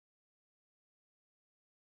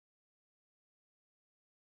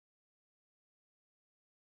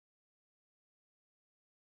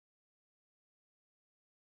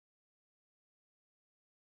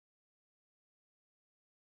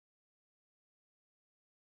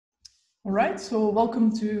All right, so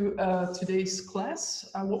welcome to today's class.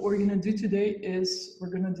 What we're going to do today is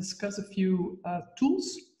we're going to discuss a few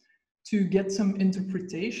tools to get some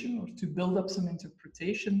interpretation or to build up some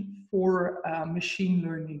interpretation for machine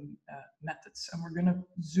learning methods. And we're going to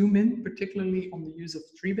zoom in particularly on the use of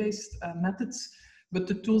tree-based methods, but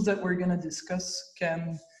the tools that we're going to discuss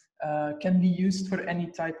can be used for any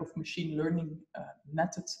type of machine learning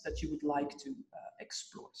methods that you would like to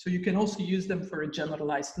explore. So you can also use them for a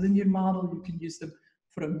generalized linear model. You can use them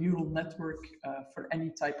for a neural network, for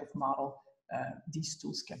any type of model. These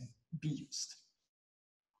tools can be used.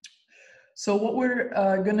 So what we're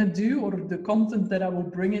going to do, or the content that I will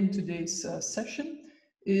bring in today's session,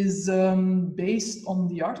 is based on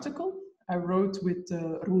the article I wrote with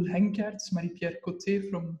Roel Henkaerts, Marie-Pierre Coté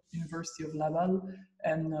from University of Laval,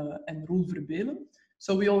 and Roel Verbelen.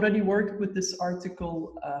 So we already worked with this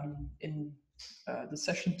article in the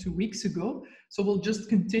session 2 weeks ago. So we'll just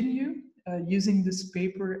continue using this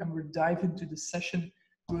paper, and we'll dive into the session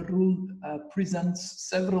where Roel presents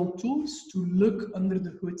several tools to look under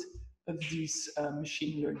the hood of these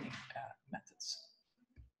machine learning methods.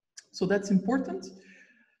 So that's important.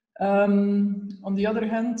 On the other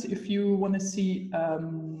hand, if you want to see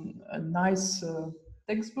a nice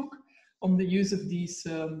textbook on the use of these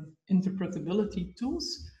interpretability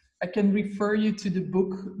tools, I can refer you to the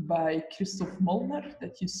book by Christoph Molnar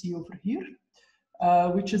that you see over here,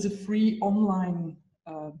 which is a free online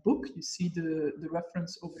book. You see the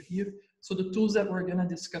reference over here. So the tools that we're going to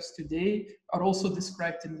discuss today are also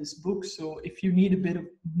described in this book. So if you need a bit of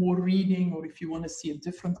more reading, or if you want to see a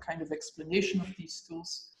different kind of explanation of these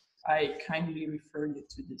tools, I kindly refer you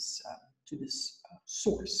to this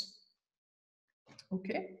source.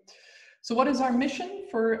 Okay. So what is our mission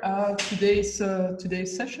for today's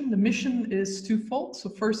session? The mission is twofold.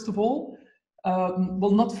 So first of all,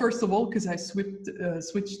 well, not first of all, because I switched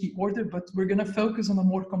the order, but we're going to focus on a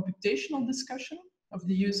more computational discussion of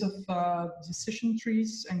the use of decision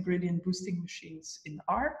trees and gradient boosting machines in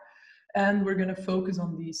R. And we're going to focus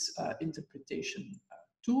on these interpretation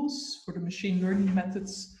tools for the machine learning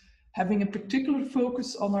methods, having a particular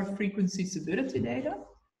focus on our frequency severity data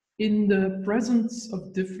in the presence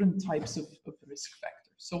of different types of risk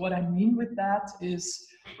factors. So what I mean with that is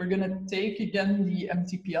we're going to take again the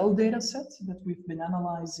MTPL data set that we've been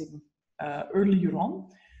analyzing earlier on,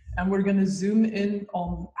 and we're going to zoom in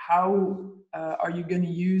on how are you going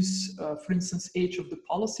to use, for instance, age of the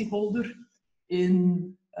policyholder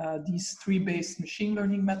in these tree-based machine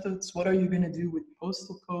learning methods. What are you going to do with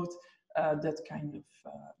postal code? That kind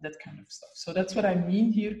of stuff. So that's what I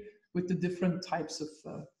mean here with the different types of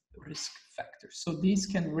risk factors. So these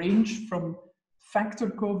can range from factor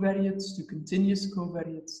covariates to continuous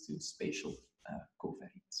covariates to spatial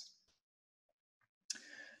covariates.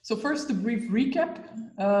 So first, a brief recap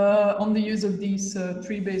on the use of these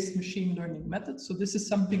tree-based machine learning methods. So this is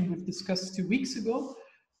something we've discussed 2 weeks ago.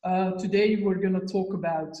 Today, we're going to talk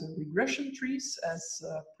about regression trees as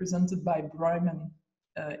presented by Breiman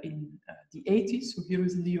in the 80s. So here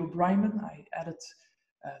is Leo Breiman. I added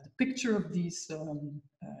the picture of these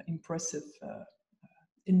impressive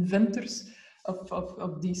inventors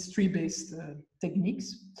of these tree-based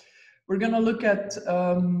techniques. We're going to look at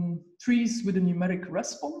trees with a numeric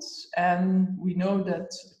response, and we know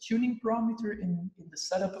that a tuning parameter in the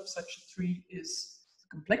setup of such a tree is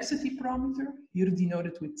the complexity parameter, here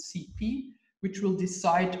denoted with CP, which will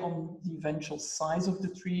decide on the eventual size of the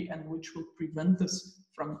tree and which will prevent us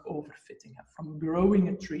from overfitting, from growing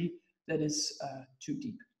a tree that is too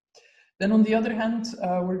deep. Then on the other hand,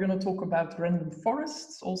 we're going to talk about random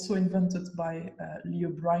forests, also invented by Leo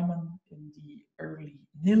Breiman in the early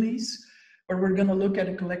nillies, where we're going to look at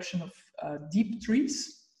a collection of deep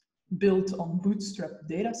trees built on bootstrap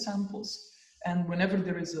data samples. And whenever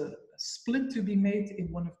there is a split to be made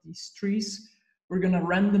in one of these trees, we're going to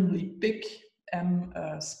randomly pick M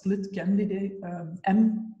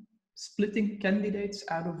splitting candidates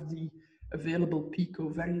out of the available P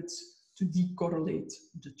covariates to decorrelate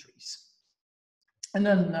the trees. And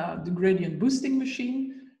then the gradient boosting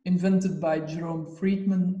machine, invented by Jerome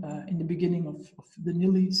Friedman in the beginning of the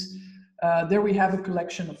nillies. There we have a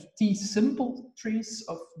collection of T-simple trees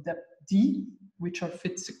of depth D, which are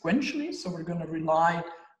fit sequentially. So we're going to rely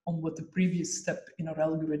on what the previous step in our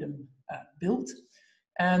algorithm built.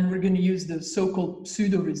 And we're going to use the so-called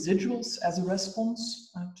pseudo-residuals as a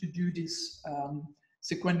response to do this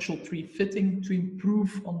sequential tree fitting to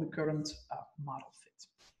improve on the current model fit.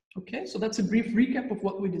 Okay, so that's a brief recap of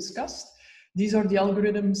what we discussed. These are the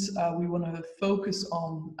algorithms we want to focus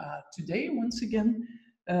on today, once again,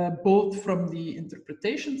 both from the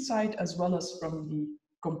interpretation side as well as from the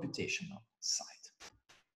computational side.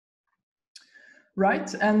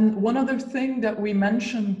 Right, and one other thing that we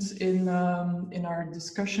mentioned in our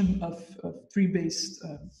discussion of tree-based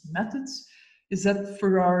methods is that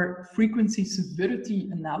for our frequency severity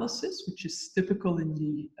analysis, which is typical in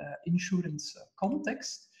the insurance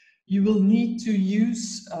context, you will need to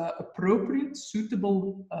use appropriate,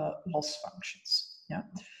 suitable loss functions. Yeah,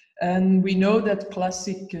 and we know that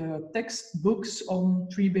classic textbooks on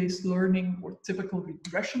tree-based learning or typical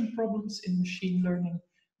regression problems in machine learning,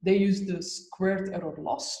 they use the squared error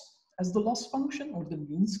loss as the loss function, or the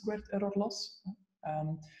mean squared error loss,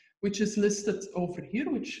 which is listed over here,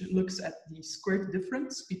 which looks at the squared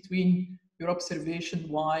difference between your observation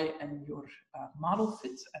y and your model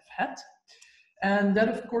fit f hat. And that,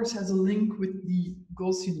 of course, has a link with the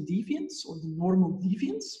Gaussian deviance or the normal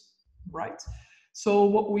deviance, right? So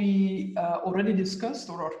what we already discussed,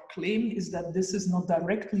 or our claim, is that this is not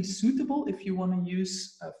directly suitable if you want to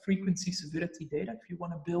use frequency severity data, if you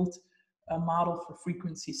want to build a model for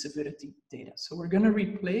frequency severity data. So we're going to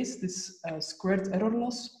replace this squared error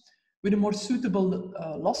loss with a more suitable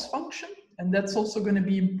loss function. And that's also going to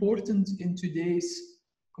be important in today's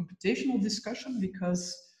computational discussion,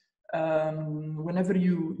 because whenever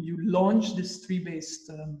you launch this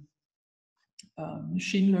tree-based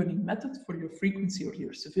machine learning method for your frequency or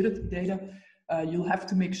your severity data, you'll have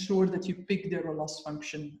to make sure that you pick there a loss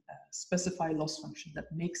function, specify loss function that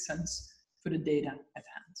makes sense for the data at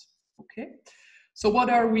hand. Okay, so what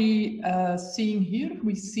are we seeing here?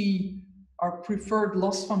 We see our preferred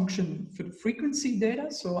loss function for the frequency data.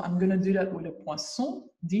 So I'm going to do that with a Poisson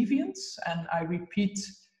deviance, and I repeat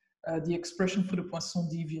the expression for the Poisson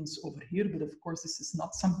deviance over here, but of course this is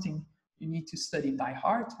not something you need to study by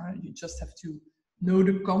heart, right? You just have to know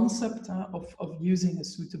the concept of using a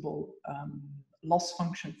suitable loss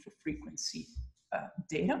function for frequency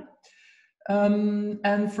data.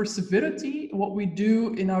 And for severity, what we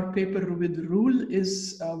do in our paper with rule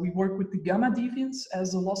is we work with the gamma deviance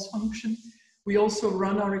as a loss function. We also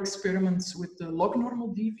run our experiments with the log normal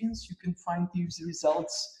deviance. You can find these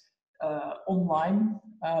results online,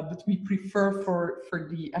 but we prefer for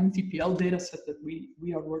the MTPL dataset that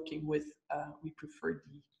we are working with, we prefer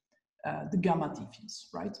the gamma deviance,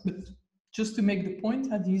 right? But just to make the point,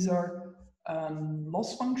 these are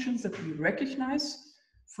loss functions that we recognize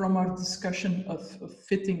from our discussion of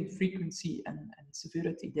fitting frequency and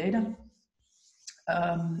severity data.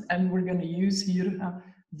 And we're going to use here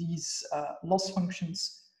these loss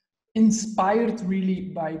functions inspired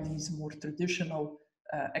really by these more traditional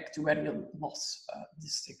actuarial loss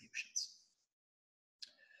distributions.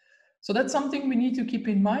 So that's something we need to keep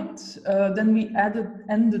in mind. Then we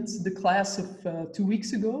ended the class of 2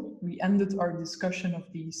 weeks ago. We ended our discussion of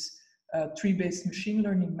these tree-based machine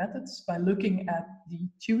learning methods by looking at the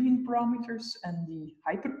tuning parameters and the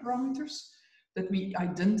hyperparameters that we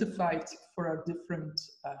identified for our different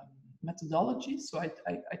methodologies. So I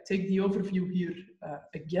take the overview here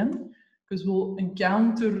again, because we'll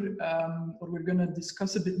encounter, or we're going to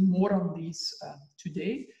discuss a bit more on these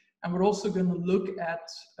today. And we're also going to look at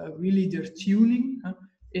really their tuning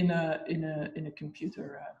in a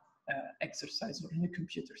computer exercise or in a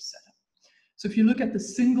computer setup. So if you look at the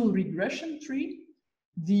single regression tree,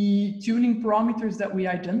 the tuning parameters that we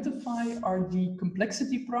identify are the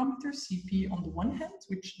complexity parameter, CP on the one hand,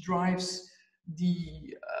 which drives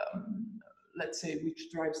the, let's say,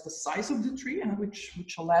 which drives the size of the tree, and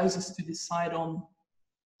which allows us to decide on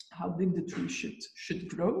how big the tree should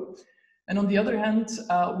grow. And on the other hand,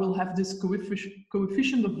 we'll have this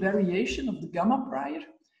coefficient of variation of the gamma prior,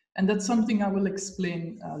 and that's something I will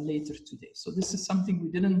explain later today. So this is something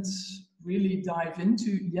we didn't really dive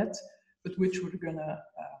into yet, but which we're gonna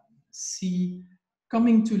see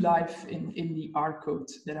coming to life in the R code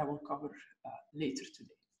that I will cover later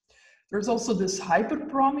today. There's also this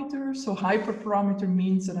hyperparameter. So hyperparameter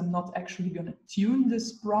means that I'm not actually gonna tune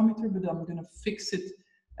this parameter, but I'm gonna fix it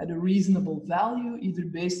at a reasonable value, either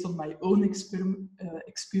based on my own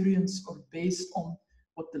experience or based on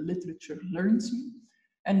what the literature learns me.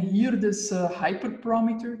 And here this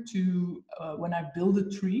hyperparameter to, when I build a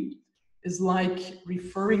tree, is like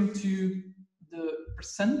referring to the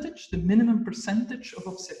percentage, the minimum percentage of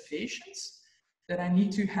observations that I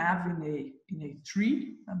need to have in a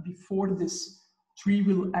tree before this tree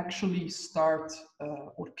will actually start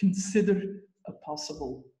or consider a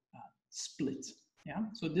possible split. Yeah,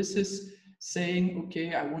 so this is saying,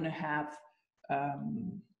 okay, I want to have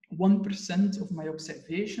 1% of my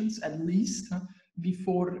observations at least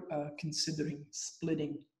before considering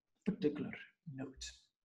splitting a particular node.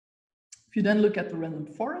 If you then look at the random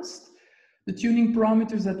forest, the tuning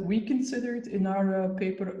parameters that we considered in our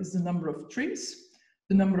paper is the number of trees,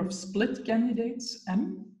 the number of split candidates,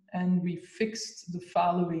 M, and we fixed the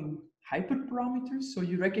following hyperparameters. So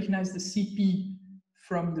you recognize the CP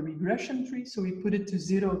from the regression tree. So we put it to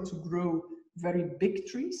 0 to grow very big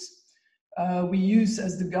trees. We use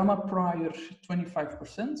as the gamma prior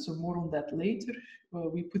 25%, so more on that later.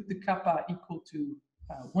 We put the kappa equal to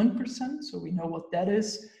 1%, so we know what that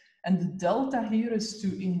is. And the delta here is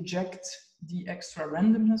to inject the extra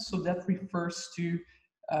randomness, so that refers to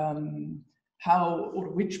how or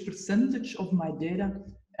which percentage of my data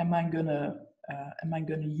am I gonna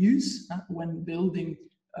use when building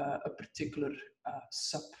a particular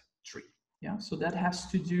subtree. Yeah, so that has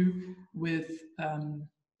to do with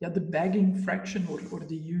the bagging fraction or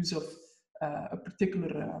the use of a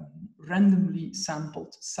particular randomly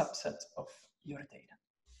sampled subset of your data.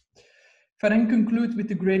 If I then conclude with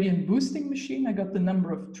the gradient boosting machine, I got the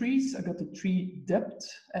number of trees, I got the tree depth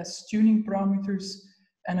as tuning parameters,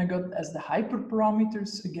 and I got as the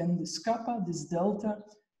hyperparameters, again, this kappa, this delta,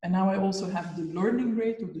 and now I also have the learning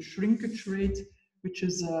rate or the shrinkage rate, which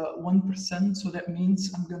is 1%, so that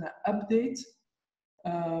means I'm gonna update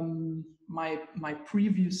my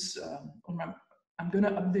previous, I'm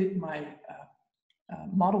gonna update my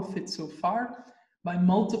model fit so far by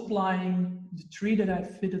multiplying the tree that I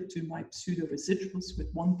fitted to my pseudo residuals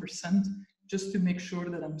with 1%, just to make sure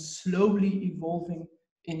that I'm slowly evolving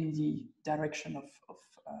in the direction of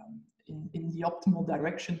in the optimal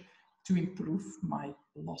direction to improve my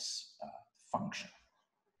loss function.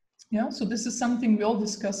 Yeah, so this is something we all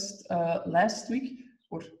discussed last week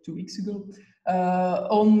or 2 weeks ago,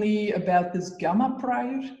 only about this gamma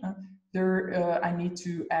prior. I need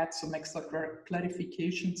to add some extra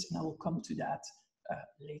clarifications, and I will come to that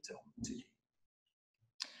later on today.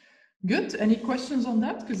 Good, any questions on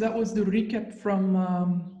that? Because that was the recap from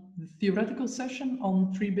the theoretical session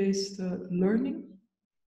on tree-based learning.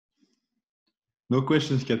 No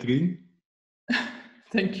questions, Catherine.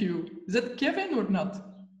 Thank you. Is that Kevin or not?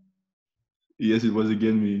 Yes, it was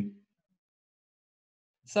again me.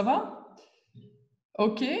 Ça va?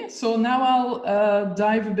 Okay, so now I'll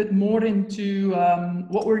dive a bit more into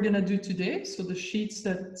what we're going to do today. So the sheets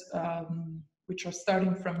that which are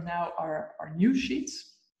starting from now are new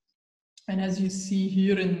sheets. And as you see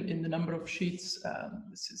here in the number of sheets,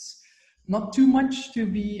 this is not too much to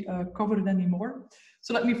be covered anymore.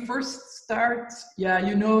 So let me first start. Yeah,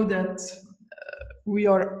 you know that we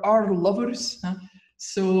are R lovers. Huh?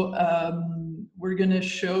 So we're going to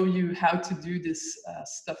show you how to do this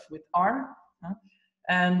stuff with R. Huh?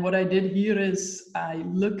 And what I did here is I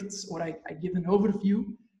looked, or I give an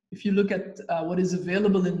overview. If you look at what is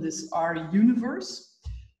available in this R universe,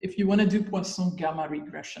 if you want to do Poisson gamma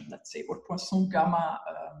regression, let's say, or Poisson gamma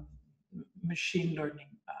machine learning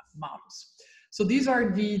models. So these are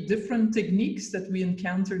the different techniques that we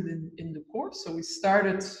encountered in the course. So we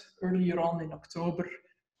started earlier on in October,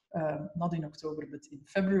 not in October, but in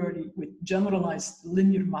February, with generalized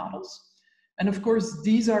linear models. And of course,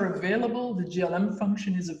 these are available. The GLM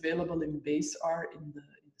function is available in base R in the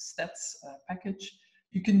stats package.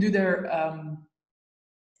 You can do their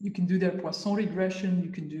Poisson regression.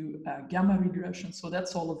 You can do gamma regression. So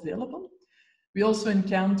that's all available. We also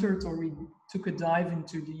encountered, or we took a dive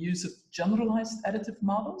into the use of generalized additive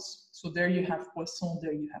models. So there you have Poisson,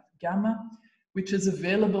 there you have gamma, which is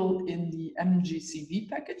available in the MGCV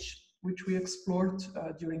package, which we explored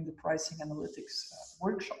during the pricing analytics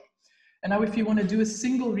workshop. And now if you want to do a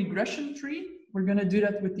single regression tree, we're going to do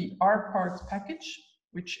that with the RPart package,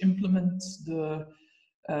 which implements the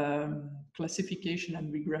classification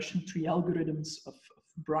and regression tree algorithms of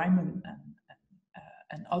Bryman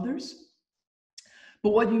and others.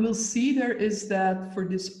 But what you will see there is that for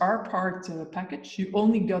this RPart package, you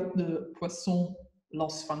only got the Poisson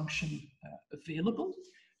loss function available.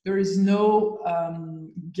 There is no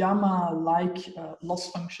gamma-like loss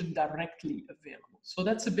function directly available. So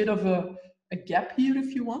that's a bit of a gap here,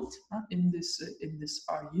 if you want, in this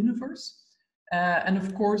R universe. And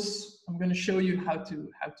of course, I'm going to show you how to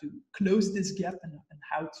close this gap and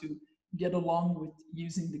how to get along with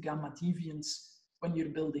using the gamma deviance when you're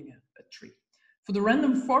building a tree. For the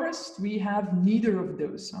random forest, we have neither of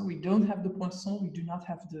those. We don't have the Poisson, we do not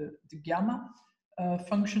have the gamma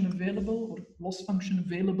function available or loss function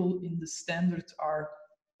available in the standard R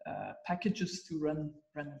packages to run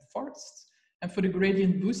random forests. And for the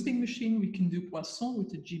gradient boosting machine, we can do Poisson with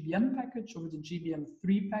the GBM package or the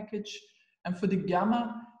GBM3 package. And for the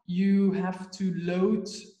gamma, you have to load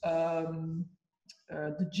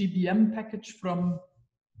the GBM package from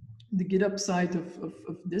the GitHub site of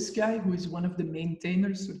this guy, who is one of the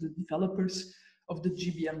maintainers or the developers of the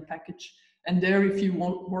GBM package. And there, if you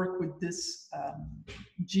want to work with this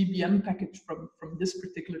GBM package from this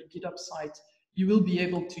particular GitHub site, you will be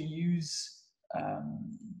able to use a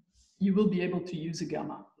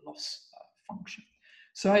gamma loss function.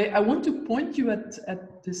 So I want to point you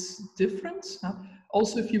at this difference.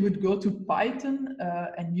 Also, if you would go to Python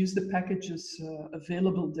and use the packages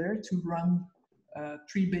available there to run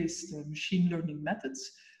tree-based machine learning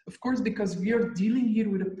methods, of course, because we are dealing here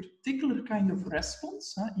with a particular kind of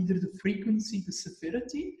response, either the frequency, the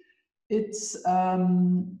severity, it's,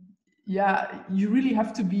 yeah, you really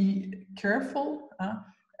have to be careful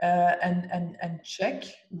and check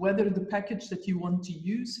whether the package that you want to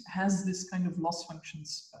use has this kind of loss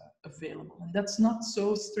functions available. And that's not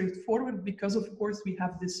so straightforward because, of course, we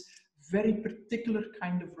have this very particular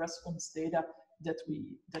kind of response data that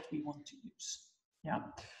we want to use. Yeah.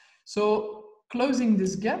 So closing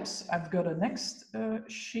these gaps, I've got a next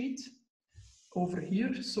sheet over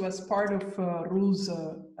here. So as part of Roel's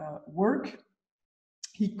work,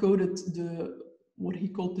 he coded what he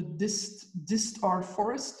called the dist-r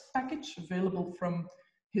forest package available from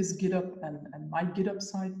his GitHub and my GitHub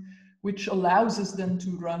site, which allows us then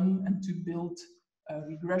to run and to build a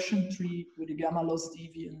regression tree with a gamma loss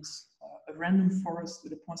deviance, a random forest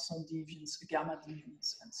with a Poisson deviance, a gamma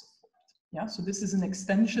deviance, and so forth. Yeah, so this is an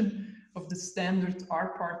extension of the standard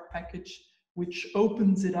rpart package, which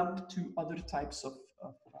opens it up to other types of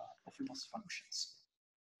loss functions.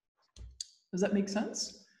 Does that make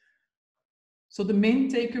sense? So the main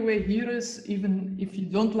takeaway here is, even if you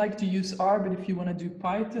don't like to use R, but if you want to do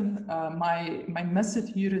Python, my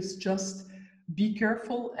message here is just be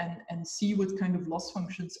careful and see what kind of loss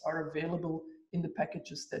functions are available in the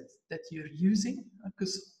packages that you're using,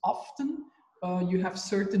 because often you have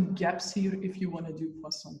certain gaps here if you want to do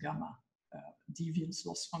Poisson gamma deviance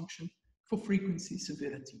loss function for frequency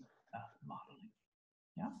severity modeling.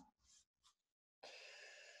 Yeah.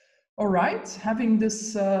 All right, having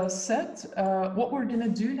this said, what we're going to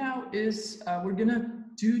do now is we're going to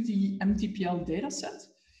do the MTPL dataset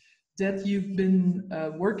that you've been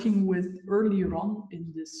working with earlier on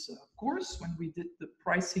in this course when we did the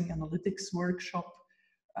pricing analytics workshop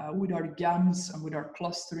with our GAMs and with our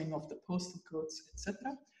clustering of the postal codes,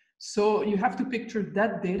 etc. So you have to picture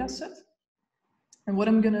that dataset. And what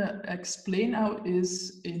I'm going to explain now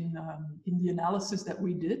is in the analysis that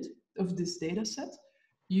we did of this dataset,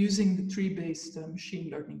 using the tree-based machine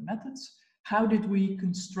learning methods, how did we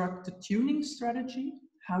construct a tuning strategy?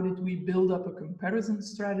 How did we build up a comparison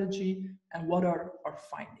strategy? And what are our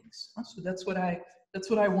findings? So that's what I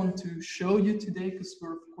want to show you today, because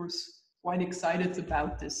we're, of course, quite excited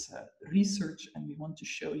about this research, and we want to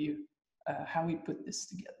show you how we put this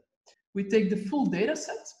together. We take the full data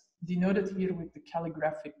set, denoted here with the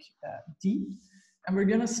calligraphic D, and we're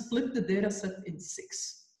going to split the data set in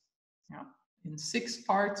 6. Yeah. In 6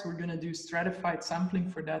 parts, we're going to do stratified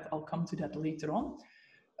sampling for that. I'll come to that later on.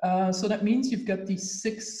 So that means you've got these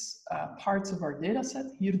 6 parts of our data set,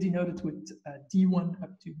 here denoted with D1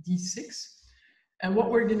 up to D6. And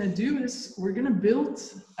what we're going to do is we're going to build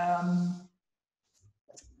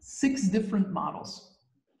 6 different models.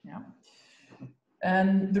 Yeah.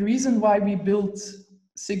 And the reason why we built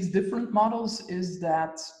 6 different models is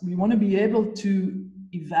that we want to be able to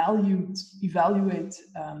evaluate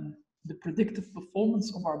the predictive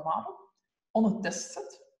performance of our model on a test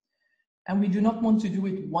set. And we do not want to do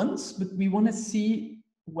it once, but we want to see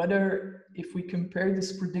whether, if we compare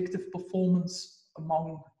this predictive performance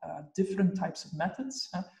among different types of methods,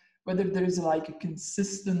 whether there is like a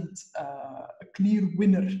consistent, a clear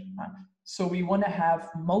winner. So we want to have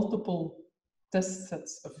multiple test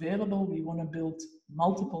sets available. We want to build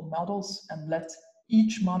multiple models and let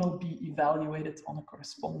each model be evaluated on a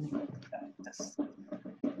corresponding test.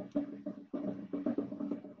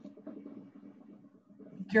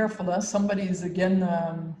 Be careful, somebody is again,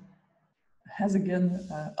 has again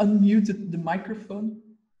unmuted the microphone.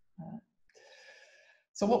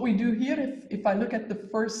 So what we do here, if I look at the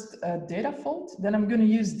first data fold, then I'm going to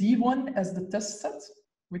use D1 as the test set,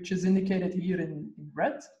 which is indicated here in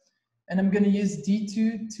red. And I'm going to use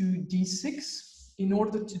D2 to D6 in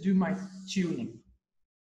order to do my tuning.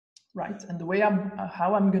 Right, and the way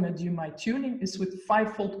how I'm going to do my tuning is with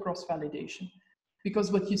 5-fold cross-validation.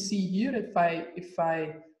 Because what you see here, if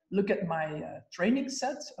I look at my training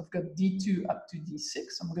set, I've got D2 up to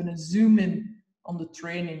D6. I'm going to zoom in on the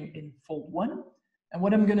training in fold 1. And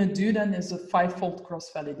what I'm going to do then is a 5-fold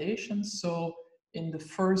cross-validation. So in the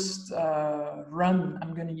first run,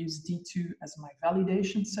 I'm going to use D2 as my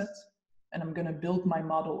validation set. And I'm going to build my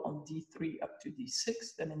model on D3 up to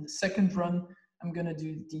D6. Then in the second run, I'm going to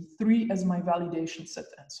do D3 as my validation set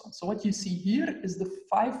and so on. So what you see here is the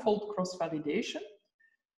 5-fold cross-validation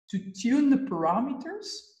to tune the parameters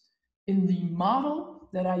in the model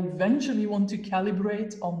that I eventually want to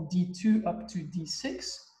calibrate on D2 up to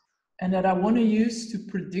D6, and that I want to use to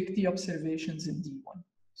predict the observations in D1.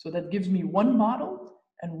 So that gives me one model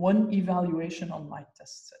and one evaluation on my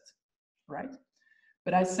test set, right?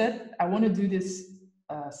 But I said I want to do this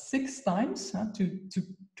 6 times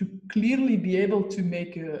to clearly be able to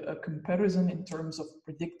make a comparison in terms of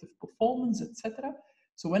predictive performance, etc.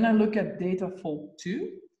 So when I look at data fold 2,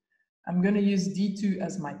 I'm going to use D2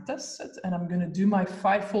 as my test set, and I'm going to do my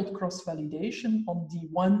 5-fold cross-validation on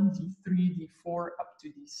D1, D3, D4, up to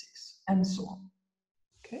D6, and so on.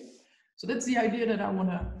 Okay, so that's the idea that I want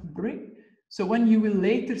to bring. So when you will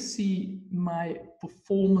later see my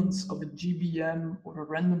performance of a GBM or a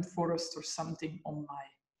random forest or something on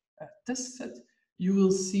my test set, you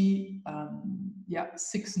will see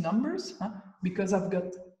 6 numbers, because I've got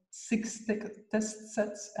 6 test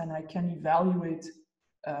sets and I can evaluate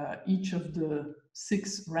each of the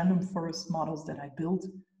 6 random forest models that I built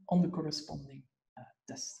on the corresponding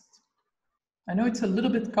test set. I know it's a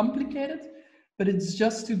little bit complicated, but it's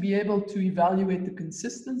just to be able to evaluate the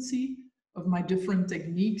consistency of my different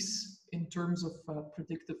techniques in terms of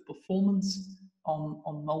predictive performance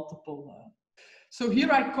on multiple. So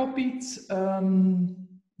here I copied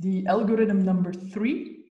the algorithm number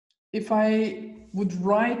 3. If I would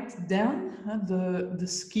write down the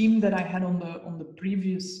scheme that I had on the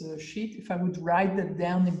previous sheet, if I would write that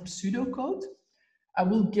down in pseudocode, I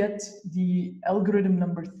will get the algorithm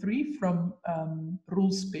number 3 from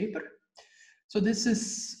Roel's paper. So this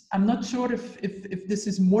is, I'm not sure if this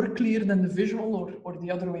is more clear than the visual or the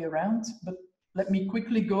other way around, but let me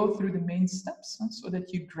quickly go through the main steps so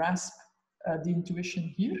that you grasp the intuition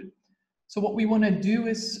here. So what we want to do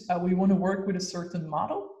is we want to work with a certain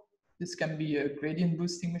model. This can be a gradient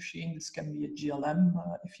boosting machine. This can be a GLM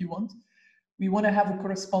if you want. We want to have a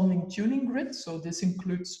corresponding tuning grid. So this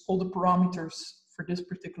includes all the parameters for this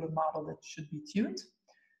particular model that should be tuned.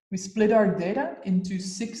 We split our data into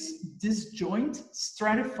 6 disjoint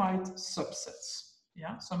stratified subsets.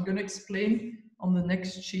 Yeah, so I'm going to explain on the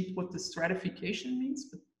next sheet what the stratification means,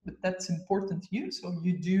 but that's important here. So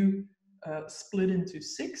you do split into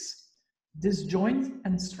 6, disjoint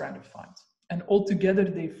and stratified. And altogether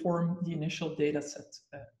they form the initial data set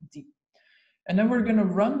D. And then we're going to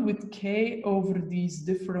run with K over these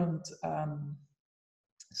different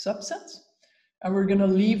subsets. And we're going to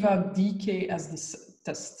leave out DK as the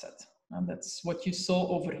test set. And that's what you saw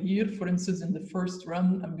over here. For instance, in the first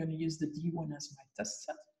run, I'm going to use the D1 as my test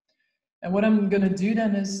set. And what I'm going to do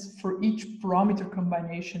then is for each parameter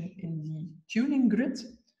combination in the tuning grid,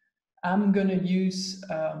 I'm going to use,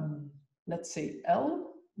 let's say, L,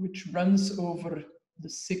 which runs over the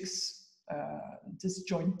 6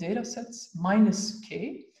 disjoint data sets minus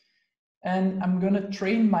K. And I'm going to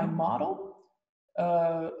train my model.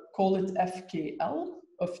 Call it FKL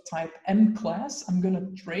of type M class. I'm going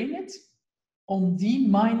to train it on D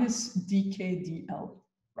minus DKDL,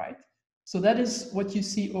 right? So that is what you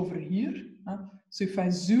see over here. So if I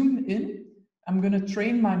zoom in, I'm going to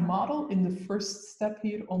train my model in the first step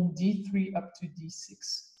here on D3 up to D6.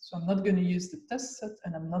 So I'm not going to use the test set,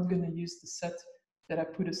 and I'm not going to use the set that I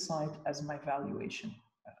put aside as my valuation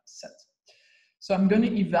set. So I'm going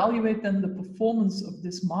to evaluate then the performance of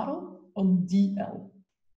this model on DL,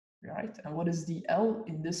 right? And what is DL?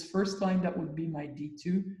 In this first line, that would be my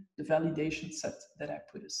D2, the validation set that I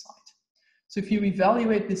put aside. So if you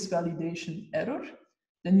evaluate this validation error,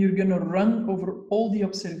 then you're going to run over all the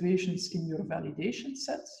observations in your validation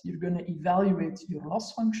set. You're going to evaluate your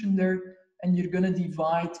loss function there, and you're going to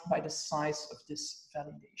divide by the size of this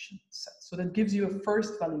validation set. So that gives you a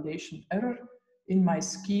first validation error in my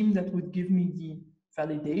scheme that would give me the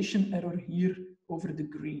validation error here over the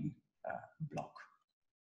green block.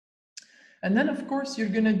 And then, of course, you're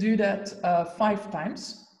going to do that 5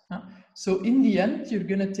 times. So in the end, you're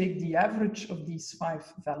going to take the average of these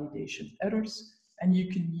 5 validation errors, and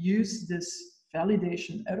you can use this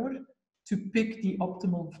validation error to pick the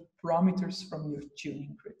optimal parameters from your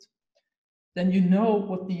tuning grid. Then you know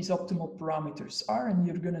what these optimal parameters are, and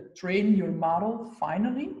you're going to train your model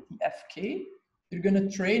finally, the FK. You're going to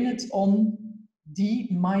train it on D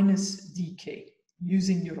minus DK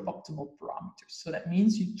using your optimal parameters. So that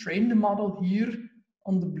means you train the model here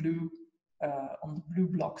on the blue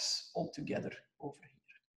blocks altogether over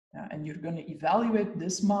here. And you're going to evaluate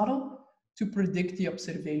this model to predict the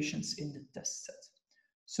observations in the test set.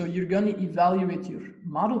 So you're going to evaluate your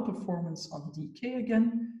model performance on DK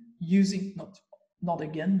again, using, not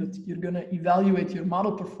again, but you're going to evaluate your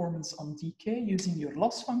model performance on DK using your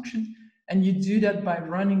loss function. And you do that by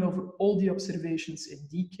running over all the observations in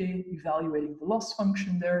DK, evaluating the loss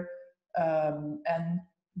function there, and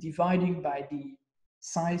dividing by the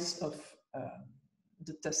size of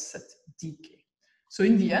the test set dk. So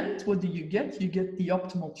in the end, what do you get? You get the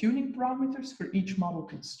optimal tuning parameters for each model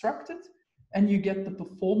constructed, and you get the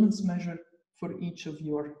performance measure for each of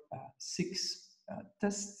your 6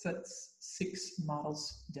 test sets, 6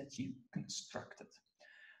 models that you constructed.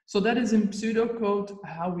 So that is in pseudocode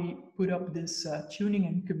how we put up this tuning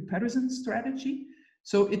and comparison strategy.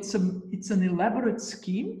 So it's an elaborate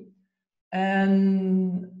scheme,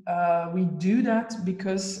 and we do that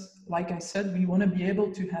because, like I said, we want to be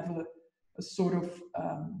able to have a sort of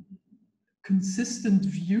consistent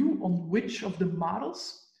view on which of the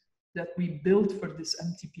models that we build for this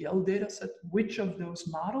MTPL dataset, which of those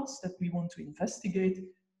models that we want to investigate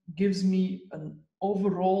gives me an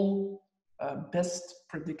overall best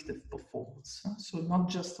predictive performance. So not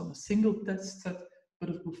just on a single test set, but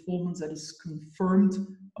a performance that is confirmed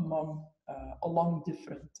along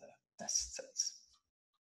different test sets.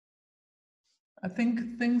 I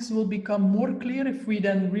think things will become more clear if we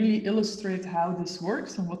then really illustrate how this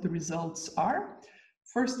works and what the results are.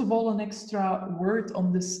 First of all, an extra word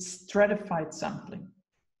on this stratified sampling.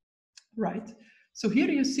 Right. So here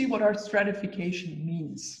you see what our stratification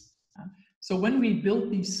means. So when we build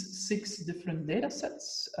these 6 different data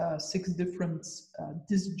sets, 6 different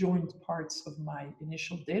disjoint parts of my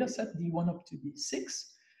initial data set, D1 up to D6,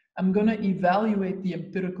 I'm going to evaluate the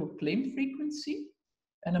empirical claim frequency,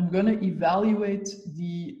 and I'm going to evaluate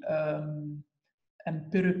the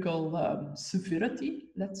empirical severity,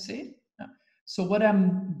 let's say. So what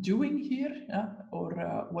I'm doing here,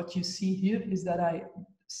 or what you see here, is that I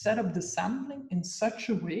set up the sampling in such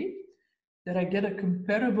a way that I get a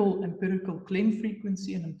comparable empirical claim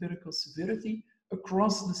frequency and empirical severity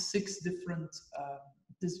across the 6 different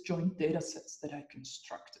disjoint data sets that I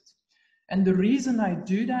constructed. And the reason I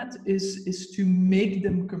do that is to make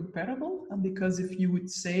them comparable. And because if you would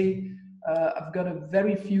say, I've got a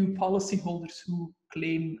very few policyholders who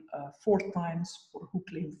claim 4 times or who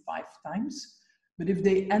claim 5 times, but if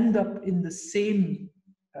they end up in the same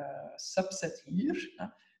subset here,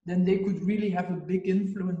 then they could really have a big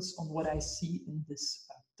influence on what I see in this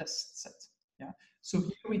test set. Yeah. So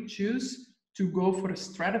here we choose to go for a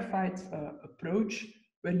stratified approach,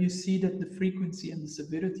 where you see that the frequency and the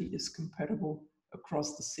severity is comparable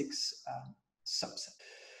across the 6 subsets.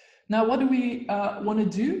 Now, what do we want to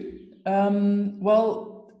do?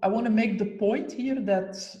 Well, I want to make the point here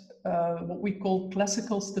that what we call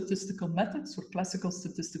classical statistical methods or classical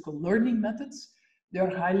statistical learning methods, they are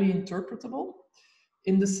highly interpretable,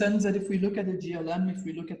 in the sense that if we look at the GLM, if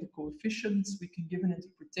we look at the coefficients, we can give an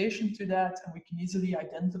interpretation to that, and we can easily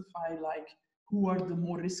identify like who are the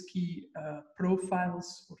more risky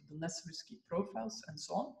profiles or the less risky profiles, and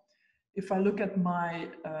so on. If I look at my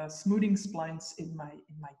smoothing splines in my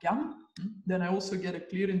GAN, then I also get a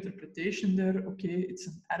clear interpretation there. Okay, it's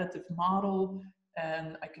an additive model,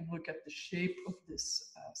 and I can look at the shape of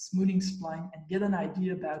this smoothing spline and get an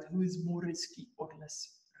idea about who is more risky or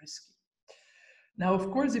less risky. Now,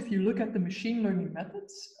 of course, if you look at the machine learning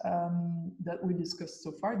methods that we discussed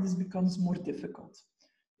so far, this becomes more difficult,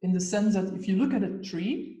 in the sense that if you look at a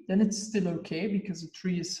tree, then it's still okay because a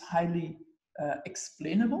tree is highly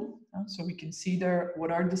explainable. So we can see there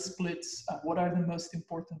what are the splits, what are the most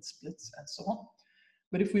important splits, and so on.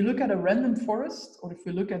 But if we look at a random forest, or if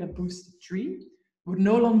we look at a boosted tree, we're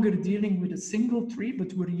no longer dealing with a single tree,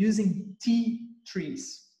 but we're using T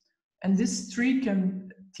trees. And this tree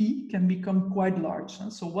T can become quite large.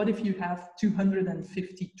 So what if you have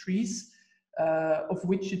 250 trees, of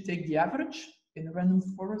which you take the average in a random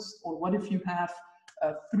forest? Or what if you have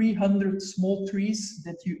 300 small trees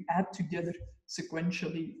that you add together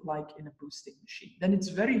sequentially, like in a boosting machine? Then it's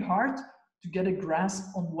very hard to get a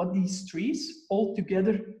grasp on what these trees all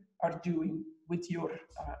together are doing with your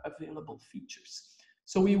available features.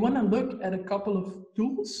 So we want to look at a couple of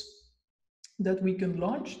tools that we can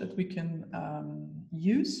launch, that we can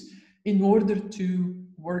use in order to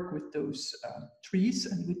work with those trees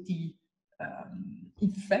and with the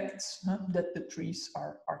effects that the trees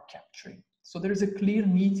are capturing. So there is a clear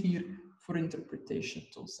need here for interpretation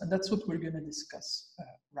tools, and that's what we're going to discuss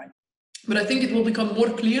right now. But I think it will become more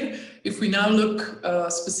clear if we now look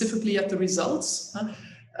specifically at the results,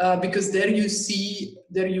 because there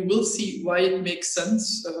you will see why it makes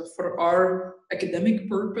sense for our academic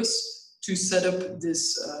purpose to set up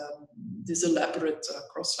this elaborate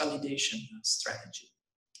cross-validation strategy.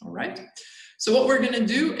 All right. So what we're going to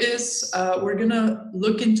do is we're going to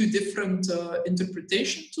look into different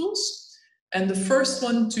interpretation tools. And the first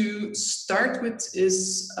one to start with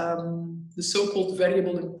is the so-called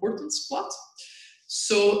variable importance plot.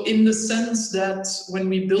 So in the sense that when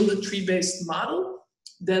we build a tree-based model,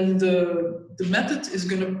 then the method is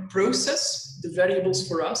going to process the variables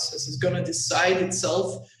for us, as it's going to decide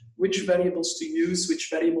itself which variables to use, which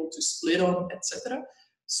variable to split on, etc.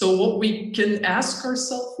 So what we can ask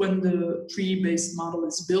ourselves when the tree-based model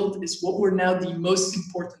is built is what were now the most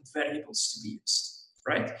important variables to be used,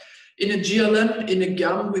 right? In a GLM, in a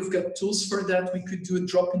GAM, we've got tools for that. We could do a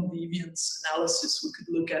drop-in deviance analysis. We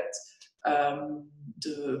could look at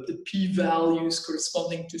the p-values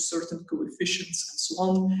corresponding to certain coefficients and so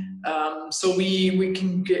on. So we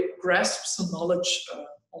can grasp some knowledge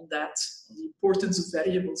on that, on the importance of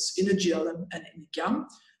variables in a GLM and in a GAM,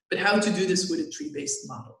 but how to do this with a tree-based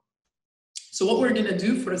model. So what we're going to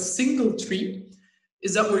do for a single tree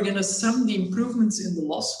is that we're going to sum the improvements in the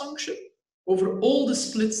loss function over all the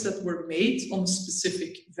splits that were made on a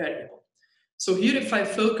specific variable. So here, if I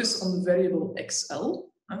focus on the variable XL,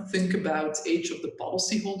 think about age of the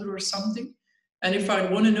policyholder or something. And if I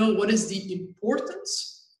want to know what is the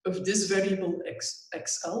importance of this variable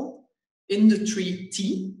XL in the tree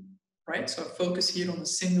T, right? So I focus here on a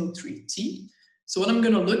single tree T. So what I'm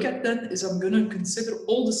going to look at then is I'm going to consider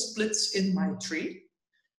all the splits in my tree.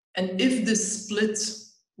 And if this split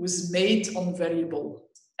was made on variable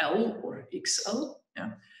L or XL,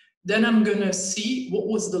 then I'm going to see what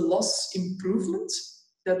was the loss improvement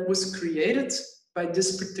that was created by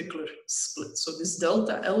this particular split. So this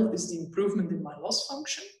delta L is the improvement in my loss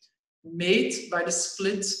function made by the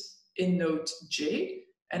split in node J.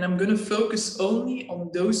 And I'm going to focus only on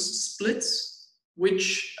those splits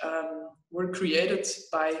which were created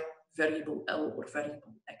by variable L or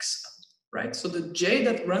variable XL, right? So the J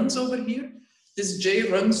that runs over here, this J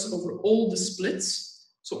runs over all the splits,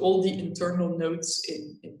 so all the internal nodes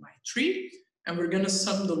in my tree, and we're going to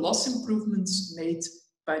sum the loss improvements made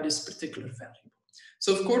by this particular variable.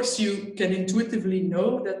 So of course you can intuitively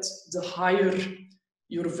know that the higher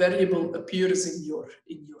your variable appears in your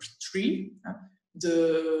tree,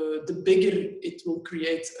 the bigger it will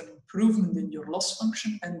create an improvement in your loss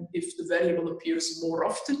function. And if the variable appears more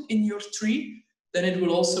often in your tree, then it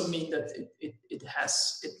will also mean that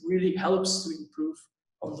it really helps to improve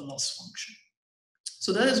on the loss function.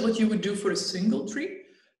 So that is what you would do for a single tree.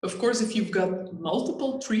 Of course, if you've got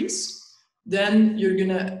multiple trees, then you're going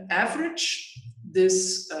to average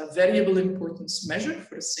this variable importance measure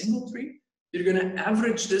for a single tree. You're going to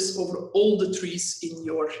average this over all the trees in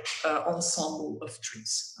your ensemble of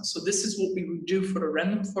trees. So this is what we would do for a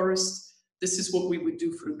random forest. This is what we would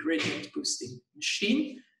do for a gradient boosting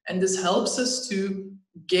machine. And this helps us to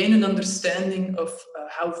gain an understanding of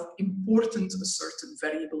how important a certain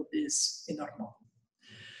variable is in our model.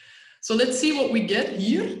 So let's see what we get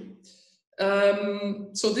here.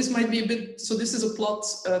 So this might be a bit, so this is a plot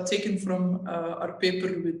taken from our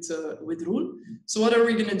paper with Roel. So what are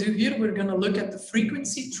we going to do here? We're going to look at the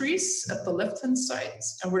frequency trees at the left-hand side,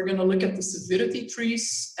 and we're going to look at the severity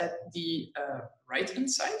trees at the right-hand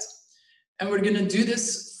side. And we're going to do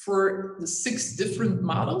this for the 6 different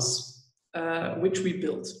models which we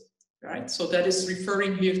built, right? So that is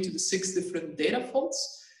referring here to the 6 different data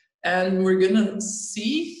faults. And we're going to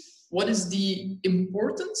see what is the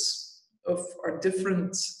importance of our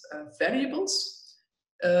different variables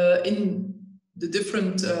in the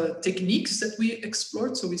different techniques that we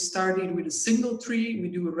explored. So we started with a single tree, we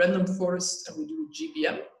do a random forest, and we do a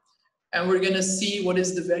GBM. And we're going to see what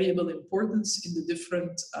is the variable importance in the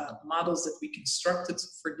different models that we constructed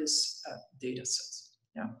for this data set.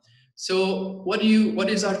 Yeah. So what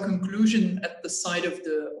is our conclusion at the side of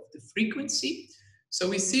the frequency? So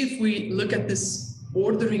we see, if we look at this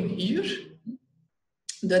ordering here,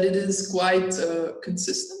 that it is quite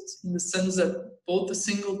consistent in the sense that both the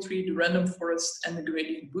single tree, the random forest, and the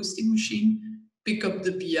gradient boosting machine pick up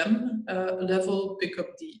the BM level, pick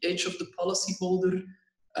up the age of the policyholder,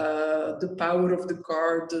 the power of the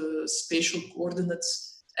car, the spatial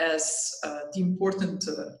coordinates as the important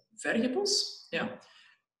variables. Yeah.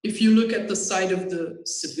 If you look at the side of the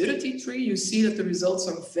severity tree, you see that the results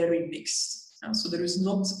are very mixed. So there is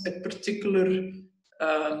not a particular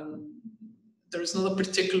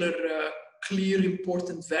clear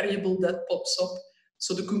important variable that pops up.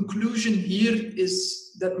 So the conclusion here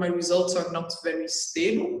is that my results are not very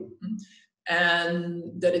stable,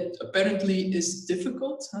 and that it apparently is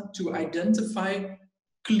difficult to identify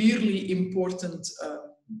clearly important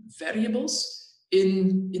variables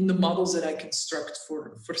in the models that I construct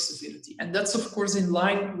for severity. And that's of course in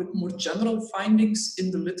line with more general findings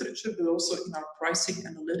in the literature, but also in our pricing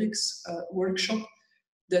analytics workshop,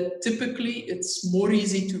 that typically it's more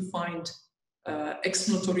easy to find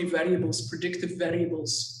explanatory variables, predictive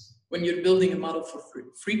variables, when you're building a model for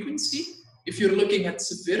frequency. If you're looking at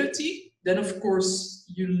severity, then of course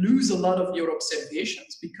you lose a lot of your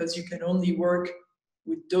observations because you can only work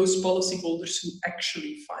with those policyholders who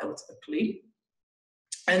actually filed a claim.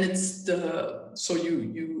 And it's so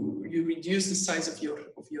you reduce the size of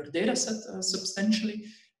your data set substantially,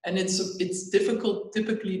 and it's difficult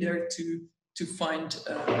typically there to find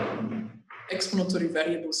explanatory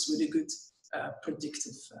variables with a good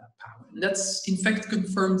predictive power. And that's in fact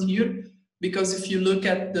confirmed here, because if you look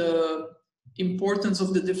at the importance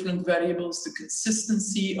of the different variables, the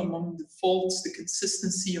consistency among the faults, the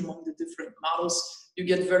consistency among the different models, you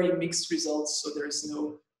get very mixed results. So there is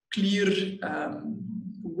no clear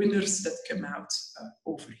winners that come out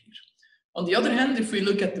over here. On the other hand, if we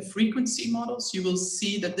look at the frequency models, you will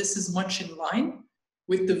see that this is much in line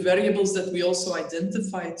with the variables that we also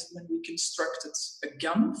identified when we constructed a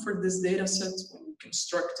GAN for this data set, when we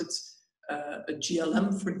constructed a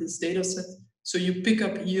GLM for this data set. So you pick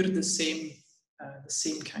up here the same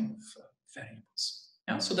kind of variables.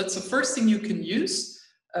 Yeah? So that's the first thing you can use.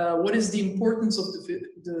 What is the importance of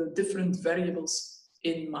the different variables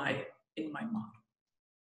in my model?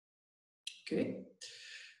 Okay.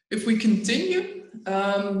 If we continue,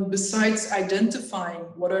 besides identifying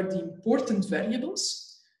what are the important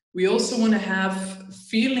variables, we also want to have a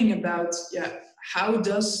feeling about, yeah, how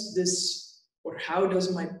does this, or how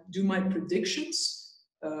does my predictions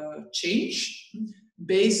change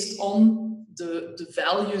based on the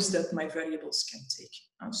values that my variables can take.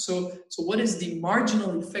 So what is the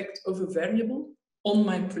marginal effect of a variable on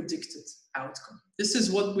my predicted outcome? This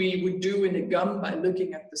is what we would do in a GAN by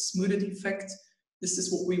looking at the smoothed effect. This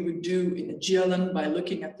is what we would do in a GLM by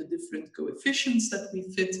looking at the different coefficients that we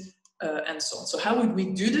fit, and so on. So how would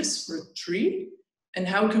we do this for a tree? And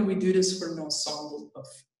how can we do this for an ensemble of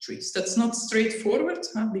trees? That's not straightforward,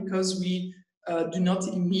 because we do not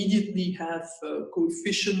immediately have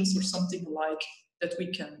coefficients or something like that we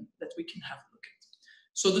can have a look at.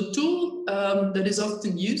 So the tool that is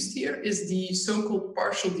often used here is the so-called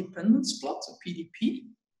partial dependence plot, a PDP.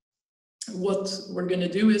 What we're going to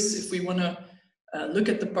do is, if we want to look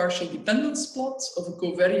at the partial dependence plot of a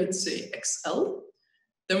covariate, say XL,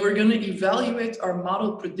 then we're going to evaluate our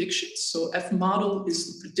model predictions. So F model is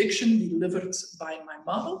the prediction delivered by my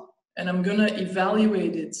model, and I'm going to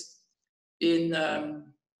evaluate it in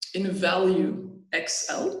a value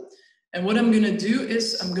XL. And what I'm going to do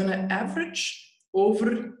is I'm going to average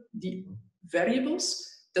over the variables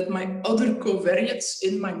that my other covariates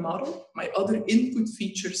in my model, my other input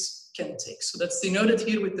features can take. So that's denoted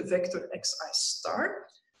here with the vector xi star,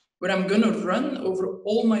 where I'm going to run over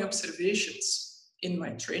all my observations in my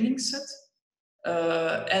training set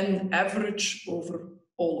and average over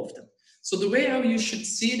all of them. So the way how you should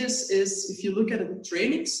see this is, if you look at a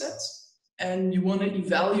training set and you want to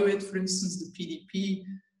evaluate, for instance, the PDP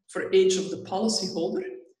for age of the policyholder,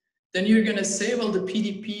 then you're going to say, well, the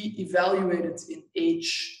PDP evaluated in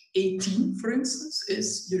age 18, for instance,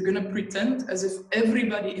 is you're going to pretend as if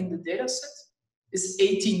everybody in the data set is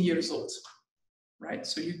 18 years old, right?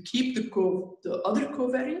 So you keep the other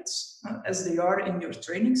covariates as they are in your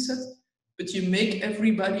training set, but you make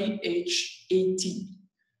everybody age 18.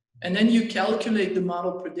 And then you calculate the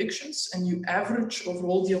model predictions and you average over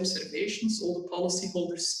all the observations, all the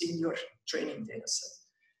policyholders in your training data set.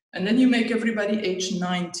 And then you make everybody age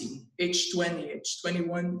 19, age 20, age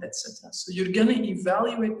 21, etc. So you're going to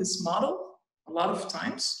evaluate this model a lot of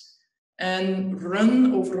times and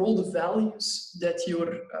run over all the values that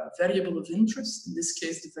your variable of interest, in this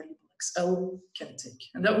case the variable XL, can take.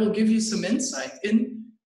 And that will give you some insight in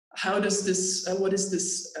how does this, what is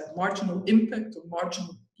this marginal impact or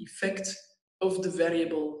marginal effect of the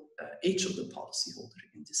variable age of the policyholder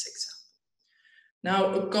in this example.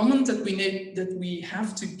 Now, a comment that we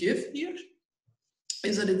have to give here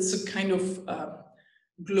is that it's a kind of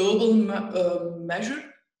global measure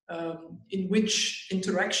in which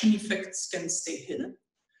interaction effects can stay hidden.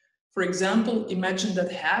 For example, imagine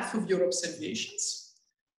that half of your observations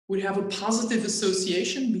would have a positive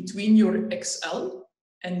association between your XL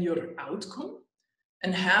and your outcome,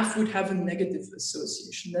 and half would have a negative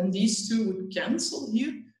association. Then these two would cancel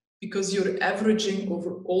here, because you're averaging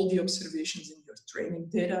over all the observations in your training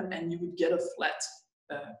data, and you would get a flat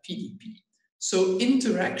PDP. So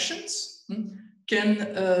interactions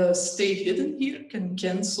can stay hidden here, can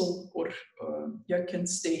cancel, or can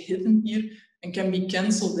stay hidden here, and can be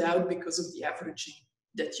canceled out because of the averaging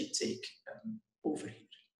that you take over here.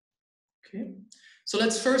 Okay, so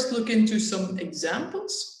let's first look into some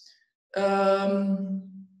examples. I'm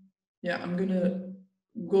gonna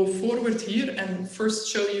go forward here and first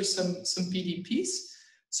show you some PDPs.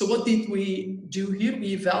 So what did we do here?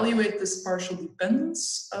 We evaluate this partial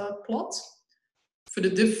dependence plot for the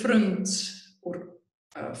different, or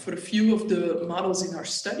for a few of the models in our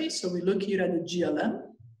study. So we look here at the GLM,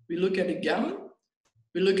 we look at a GAM,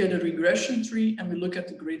 we look at a regression tree, and we look at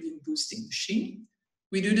the gradient boosting machine.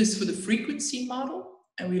 We do this for the frequency model,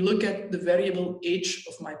 and we look at the variable age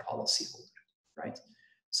of my policyholder, right?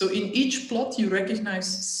 So in each plot, you recognize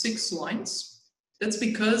 6 lines. That's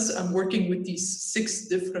because I'm working with these 6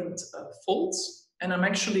 different folds, and I'm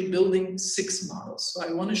actually building 6 models. So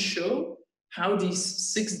I want to show how these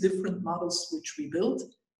 6 different models which we build,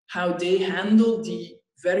 how they handle the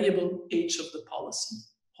variable age of the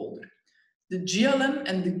policyholder. The GLM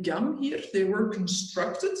and the GAM here, they were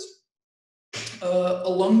constructed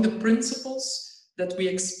along the principles that we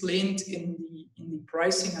explained in the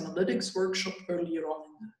pricing analytics workshop earlier on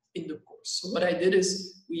in the course. So what I did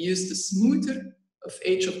is we used the smoother of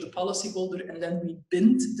age of the policyholder, and then we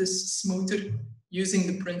binned this smoother using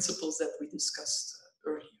the principles that we discussed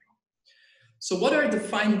earlier. So what are the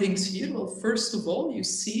findings here? Well, first of all, you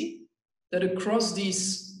see that across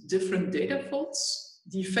these different data folds,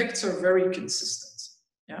 the effects are very consistent.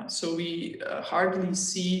 Yeah, so we hardly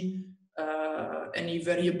see any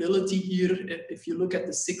variability here if you look at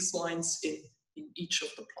the 6 lines in each of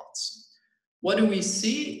the plots. What do we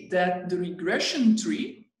see? That the regression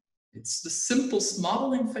tree, it's the simplest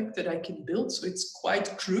model, in fact, that I can build. So it's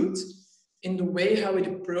quite crude in the way how it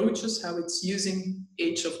approaches, how it's using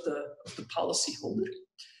age of the policyholder.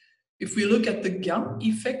 If we look at the GAM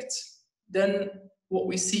effect, then what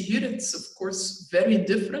we see here, it's of course very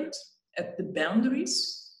different at the boundaries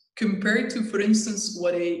compared to, for instance,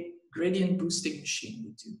 what a gradient boosting machine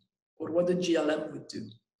would do, or what the GLM would do,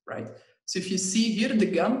 right? So if you see here, the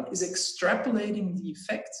GAM is extrapolating the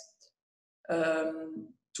effect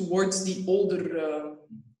towards the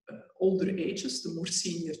older ages, the more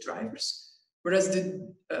senior drivers, whereas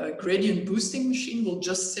the gradient boosting machine will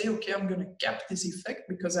just say, okay, I'm going to cap this effect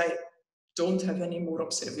because I don't have any more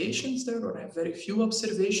observations there, or I have very few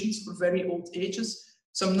observations for very old ages.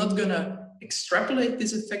 So I'm not going to extrapolate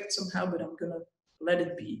this effect somehow, but I'm going to let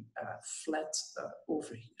it be flat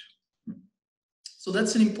over here. So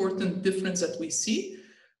that's an important difference that we see.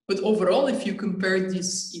 But overall, if you compare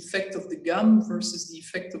this effect of the GAM versus the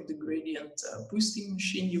effect of the gradient boosting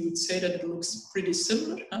machine, you would say that it looks pretty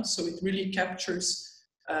similar. So it really captures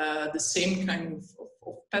the same kind of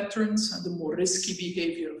patterns, the more risky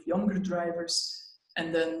behavior of younger drivers,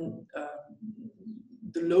 and then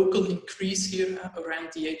the local increase here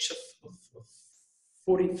around the age of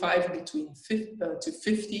 45 between 50 to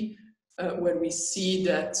 50, where we see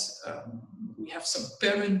that we have some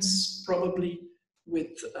parents probably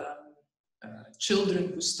with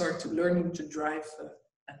children who start to learning to drive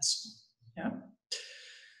and so on. Yeah.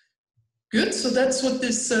 Good, so that's what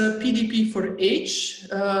this PDP for age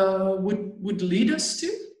would lead us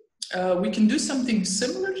to. We can do something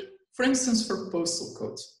similar, for instance, for postal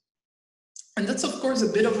code. And that's, of course,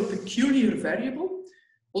 a bit of a peculiar variable.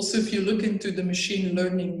 Also, if you look into the machine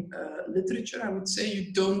learning literature, I would say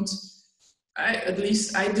you don't, at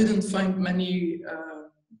least I didn't find many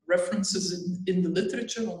references in the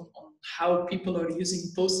literature on how people are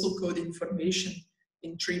using postal code information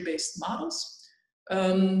in tree-based models.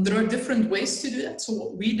 There are different ways to do that. So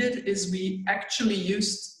what we did is we actually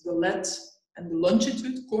used the lat and the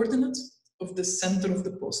longitude coordinate of the center of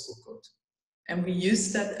the postal code. And we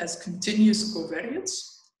used that as continuous covariates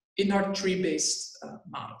in our tree-based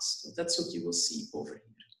models. So that's what you will see over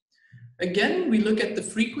here. Again, we look at the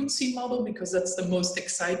frequency model because that's the most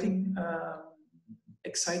exciting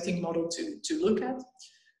model to look at.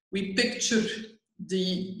 We picture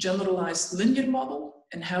the generalized linear model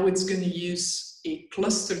and how it's going to use a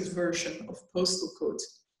clustered version of postal code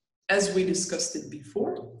as we discussed it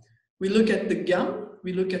before. We look at the GAM,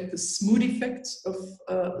 we look at the smooth effect of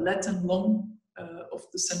lat and long of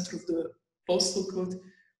the center of the postal code.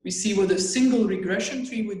 We see what a single regression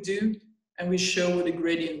tree would do, and we show what a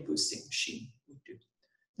gradient boosting machine would do.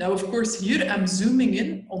 Now, of course, here I'm zooming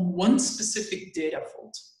in on one specific data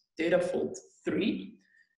fold 3.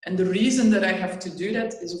 And the reason that I have to do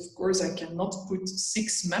that is, of course, I cannot put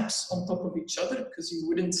 6 maps on top of each other because you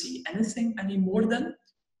wouldn't see anything anymore then.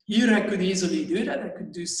 Here I could easily do that. I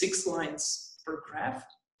could do 6 lines per graph.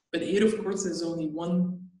 But here, of course, there's only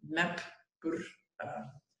one map per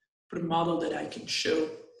model that I can show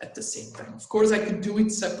at the same time. Of course, I could do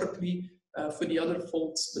it separately for the other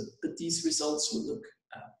folds, but these results will look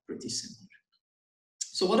pretty similar.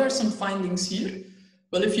 So what are some findings here?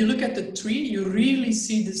 Well, if you look at the tree, you really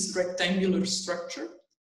see this rectangular structure.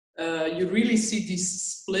 You really see this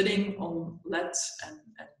splitting on lat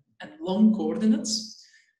and long coordinates.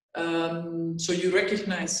 So you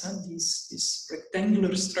recognize this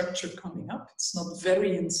rectangular structure coming up. It's not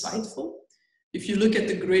very insightful. If you look at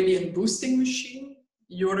the gradient boosting machine,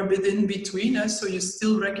 you're a bit in between, so you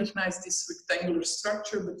still recognize this rectangular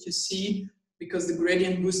structure, but you see, because the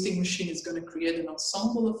gradient boosting machine is going to create an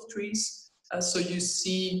ensemble of trees, so you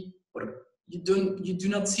see, or you do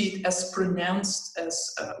not see it as pronounced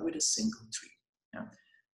as with a single tree. Yeah.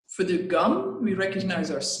 For the GAN, we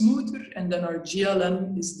recognize our smoother, and then our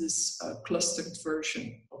GLM is this clustered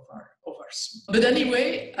version of our smooth. But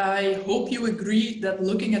anyway, I hope you agree that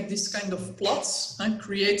looking at this kind of plots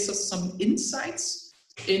creates us some insights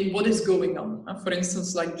in what is going on. For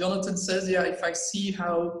instance, like Jonathan says, yeah, if I see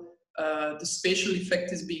how the spatial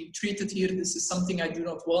effect is being treated here, this is something I do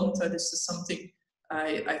not want. This is something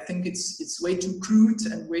I think it's way too crude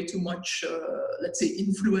and way too much, let's say,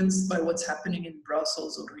 influenced by what's happening in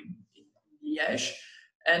Brussels or in Liège.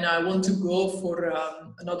 And I want to go for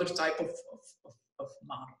another type of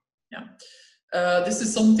model. Yeah. This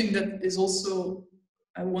is something that is also,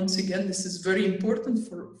 once again, this is very important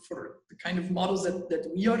for the kind of models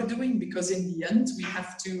that we are doing, because in the end, we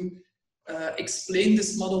have to explain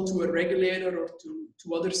this model to a regulator or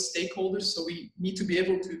to other stakeholders. So we need to be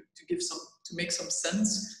able to make some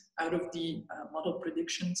sense out of the model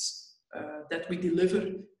predictions that we deliver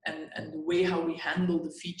and the way how we handle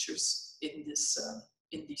the features in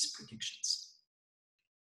these predictions.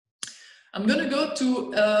 I'm going to go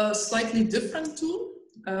to a slightly different tool.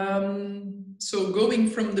 So going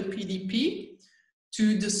from the PDP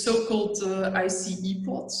to the so-called ICE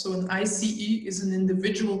plot. So an ICE is an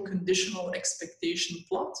individual conditional expectation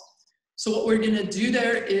plot. So what we're going to do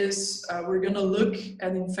there is we're going to look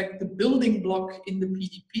at, in fact, the building block in the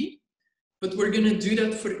PDP, but we're going to do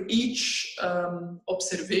that for each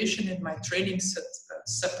observation in my training set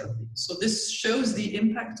separately. So this shows the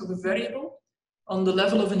impact of a variable on the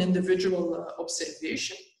level of an individual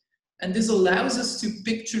observation. And this allows us to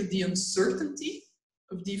picture the uncertainty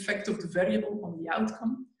of the effect of the variable on the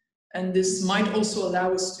outcome. And this might also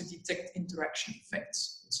allow us to detect interaction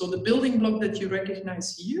effects. So the building block that you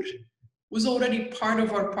recognize here was already part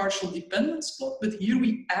of our partial dependence plot, but here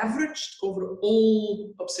we averaged over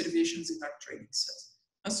all observations in our training set.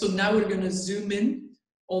 And so now we're going to zoom in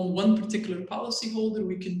on one particular policyholder.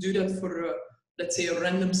 We can do that for, let's say, a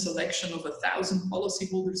random selection of 1,000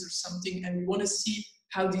 policyholders or something, and we want to see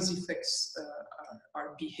how these effects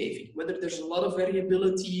are behaving, whether there's a lot of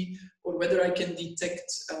variability or whether I can detect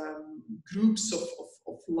groups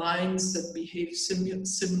of lines that behave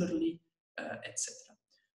similarly, etc.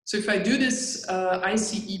 So if I do this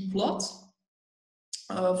ICE plot,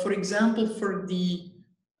 for example, for the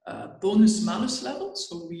bonus-malus level,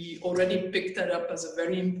 so we already picked that up as a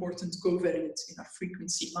very important covariate in our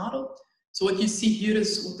frequency model. So what you see here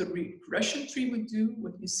is what the regression tree would do.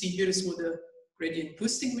 What you see here is what a gradient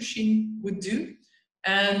boosting machine would do.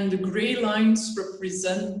 And the gray lines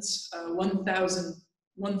represent 1,000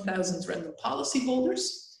 random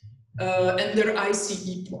policyholders and their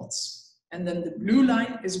ICE plots. And then the blue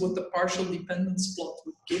line is what the partial dependence plot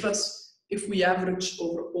would give us if we average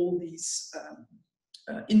over all these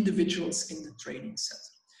individuals in the training set.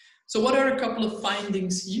 So what are a couple of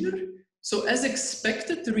findings here? So as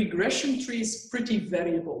expected, the regression tree is pretty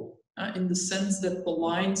variable in the sense that the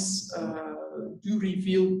lines do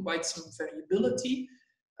reveal quite some variability.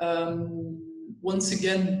 Once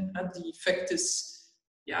again, the effect is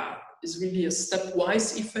really a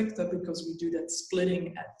stepwise effect because we do that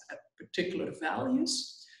splitting at particular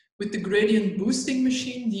values. With the gradient boosting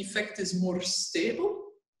machine, the effect is more stable.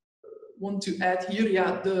 Want to add here,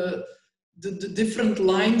 the different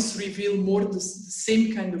lines reveal more the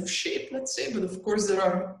same kind of shape, let's say, but of course there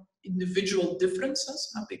are individual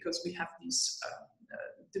differences because we have these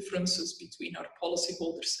differences between our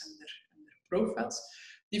policyholders and their profiles.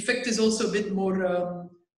 The effect is also a bit more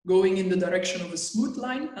going in the direction of a smooth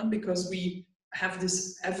line because we have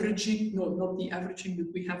this averaging, no, not the averaging, but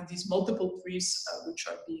we have these multiple trees which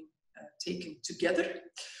are being taken together.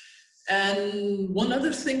 And one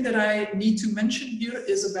other thing that I need to mention here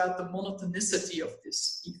is about the monotonicity of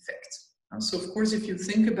this effect. So of course, if you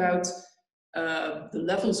think about the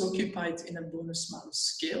levels occupied in a bonus-malus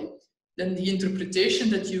scale, then the interpretation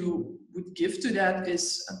that you would give to that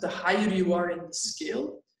is the higher you are in the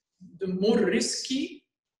scale, the more risky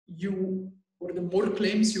or the more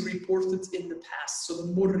claims you reported in the past. So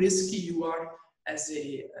the more risky you are as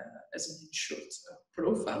an insured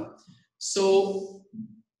profile. So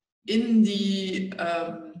in the,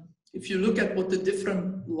 if you look at what the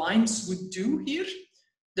different lines would do here,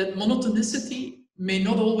 that monotonicity may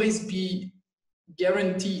not always be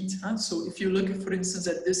guaranteed. So if you look, for instance,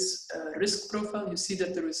 at this risk profile, you see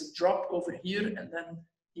that there is a drop over here and then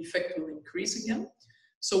the effect will increase again.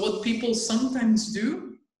 So what people sometimes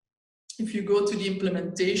do, if you go to the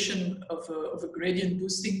implementation of a gradient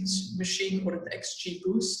boosting machine or an XG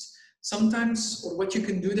boost, sometimes, or what you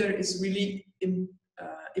can do there is really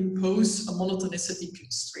impose a monotonicity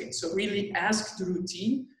constraint. So really ask the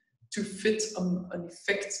routine to fit an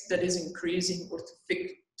effect that is increasing or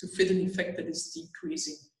to fit an effect that is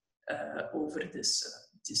decreasing over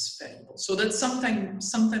this variable. So that's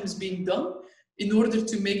sometimes being done in order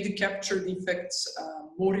to make the captured effects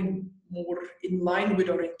more in line with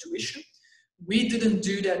our intuition. We didn't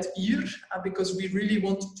do that here because we really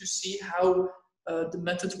wanted to see how the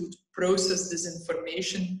method would process this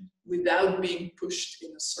information without being pushed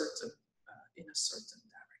in a certain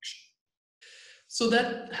direction. So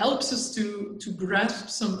that helps us to grasp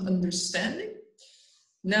some understanding.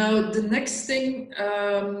 Now, the next thing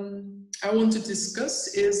I want to discuss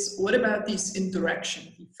is what about these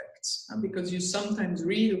interaction effects? Because you sometimes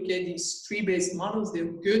read, okay, these tree-based models, they're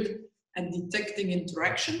good at detecting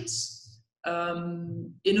interactions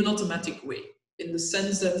in an automatic way, in the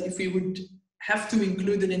sense that if we would have to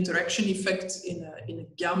include an interaction effect in a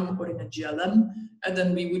GAM or in a GLM, and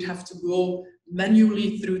then we would have to go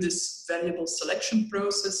manually through this variable selection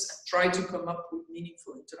process and try to come up with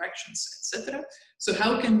meaningful interactions, etc. So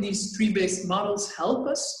how can these tree-based models help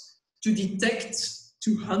us to detect,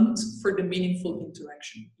 to hunt for the meaningful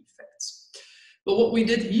interaction effects? But what we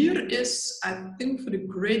did here is, I think for the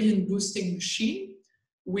gradient boosting machine,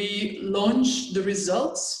 we launched the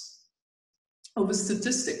results of a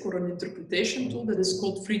statistic or an interpretation tool that is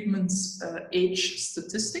called Friedman's H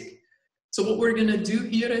statistic. So what we're going to do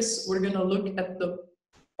here is we're going to look at the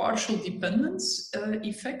partial dependence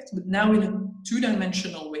effect, but now in a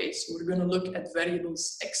two-dimensional way. So we're going to look at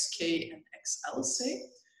variables xk and xl, say,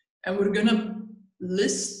 and we're going to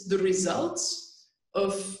list the results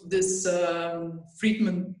of this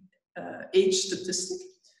Friedman H statistic.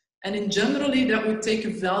 And in generally, that would take a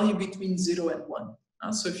value between 0 and 1.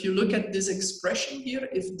 So if you look at this expression here,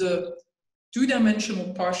 if the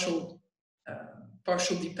two-dimensional partial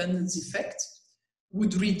dependence effect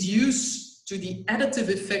would reduce to the additive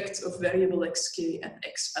effect of variable xk and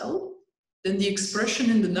xl, then the expression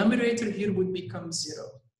in the numerator here would become 0.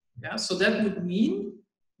 Yeah? So that would mean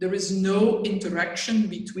there is no interaction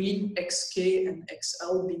between xk and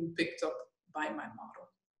xl being picked up by my model,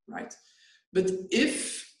 right? But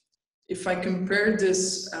if I compare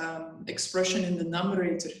this expression in the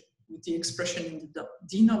numerator with the expression in the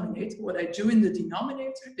denominator, what I do in the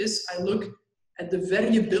denominator is I look at the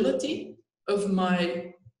variability of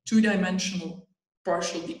my two-dimensional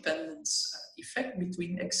partial dependence effect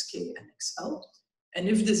between xk and xl. And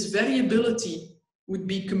if this variability would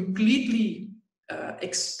be completely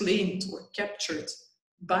explained or captured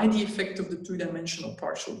by the effect of the two-dimensional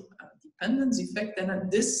partial dependence effect, then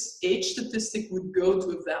this H statistic would go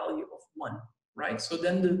to a value of 1, right? So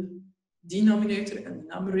then the denominator and the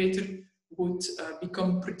numerator would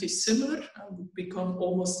become pretty similar, would become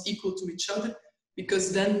almost equal to each other,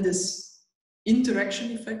 because then this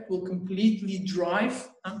interaction effect will completely drive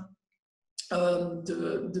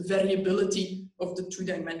the variability of the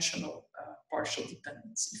two-dimensional partial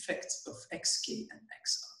dependence effect of xk and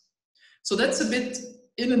xl. So that's a bit,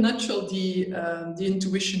 in a nutshell, the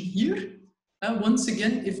intuition here. Once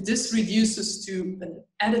again, if this reduces to an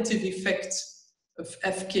additive effect of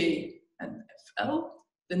fk and fl,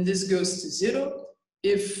 then this goes to 0.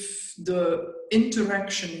 If the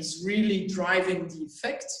interaction is really driving the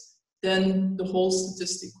effect, then the whole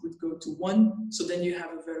statistic would go to 1. So then you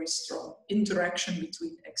have a very strong interaction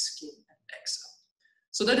between xk and xl.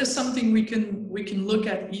 So that is something we can look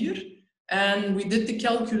at here. And we did the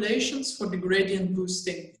calculations for the gradient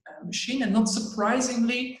boosting machine. And not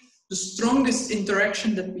surprisingly, the strongest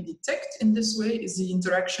interaction that we detect in this way is the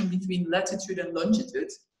interaction between latitude and longitude.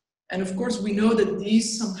 And of course, we know that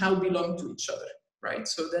these somehow belong to each other, right?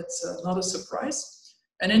 So that's not a surprise.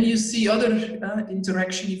 And then you see other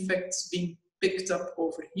interaction effects being picked up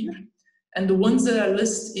over here. And the ones that I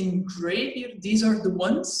list in gray here, these are the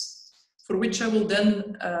ones for which I will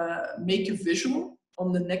then make a visual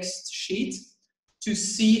on the next sheet to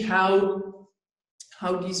see how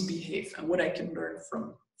these behave and what I can learn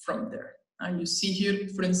from there. And you see here,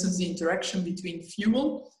 for instance, the interaction between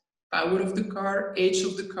fuel, power of the car, age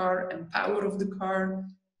of the car, and power of the car,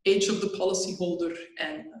 age of the policyholder,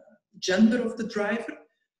 and gender of the driver,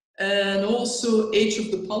 and also age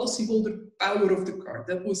of the policyholder, power of the car.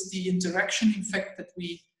 That was the interaction effect that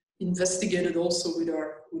we investigated also with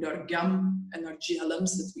our GAM and our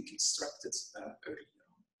GLMs that we constructed earlier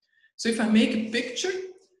on. So if I make a picture,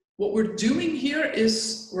 what we're doing here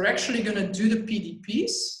is we're actually going to do the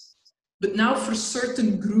PDPs, but now for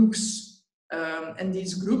certain groups. And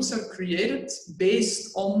these groups are created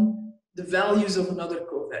based on the values of another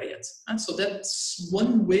covariate. And so that's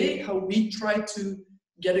one way how we try to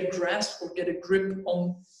get a grasp or get a grip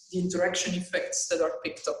on the interaction effects that are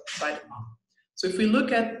picked up by the model. So if we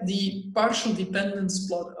look at the partial dependence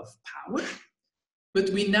plot of power, but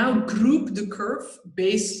we now group the curve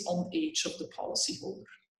based on age of the policyholder,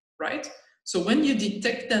 right? So when you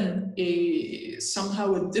detect then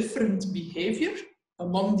somehow a different behavior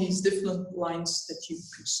among these different lines that you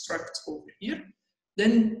construct over here,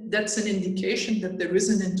 then that's an indication that there is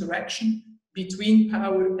an interaction between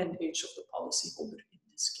power and age of the policyholder in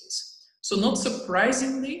this case. So not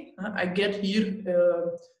surprisingly, I get here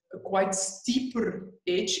a quite steeper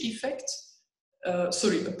age effect, a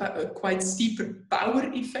quite steeper power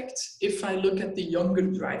effect if I look at the younger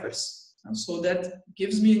drivers. So that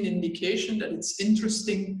gives me an indication that it's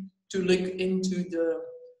interesting to look into the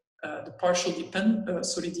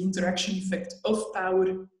interaction effect of power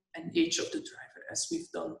and age of the driver, as we've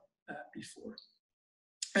done before.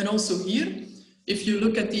 And also here, if you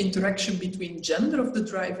look at the interaction between gender of the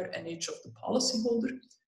driver and age of the policyholder,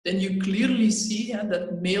 then you clearly see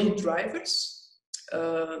that male drivers,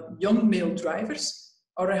 young male drivers,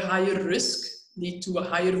 are a higher risk, lead to a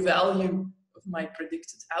higher value of my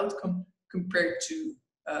predicted outcome compared to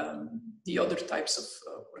the other types of,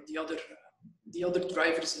 or the other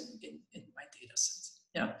drivers in my data set.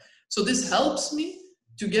 Yeah. So this helps me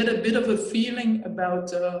to get a bit of a feeling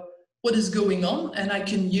about what is going on, and I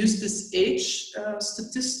can use this age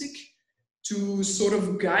statistic to sort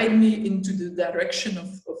of guide me into the direction of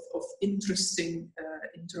interesting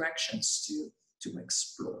interactions to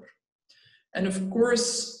explore. And of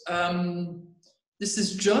course, this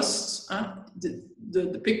is just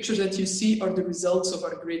the pictures that you see are the results of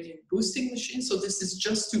our gradient boosting machine. So this is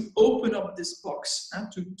just to open up this box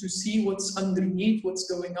to see what's underneath, what's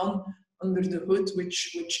going on under the hood,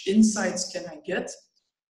 which insights can I get.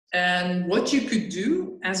 And what you could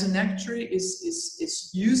do as an actuary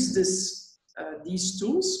is use these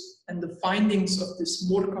tools and the findings of this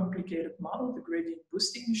more complicated model, the gradient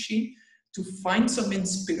boosting machine, to find some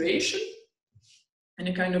inspiration in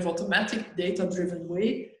a kind of automatic data-driven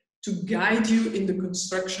way to guide you in the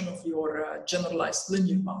construction of your generalized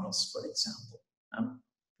linear models, for example.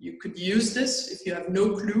 You could use this if you have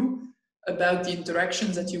no clue about the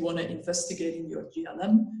interactions that you want to investigate in your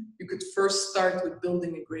GLM. You could first start with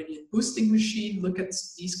building a gradient boosting machine, look at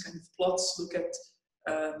these kind of plots, look at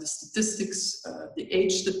the statistics, the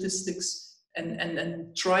age statistics,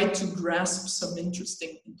 and try to grasp some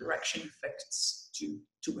interesting interaction effects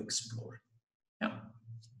to explore. Yeah,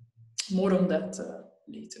 more on that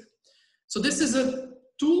later. So this is a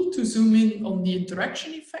tool to zoom in on the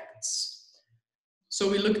interaction effects. So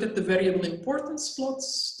we looked at the variable importance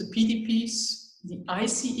plots, the PDPs, the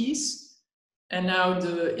ICEs, and now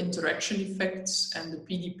the interaction effects and the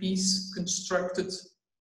PDPs constructed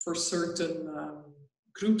for certain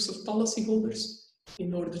groups of policyholders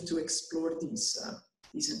in order to explore these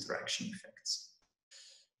interaction effects.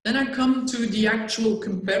 Then I come to the actual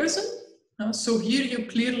comparison. So here you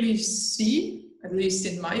clearly see, at least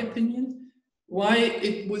in my opinion, why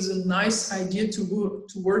it was a nice idea to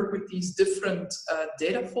work with these different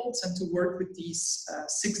data folds and to work with these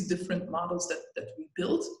 6 different models that we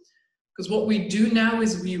built. Because what we do now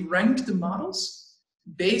is we rank the models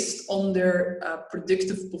based on their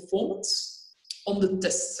predictive performance on the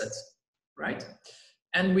test set, right?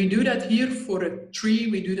 And we do that here for a tree,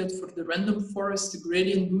 we do that for the random forest, the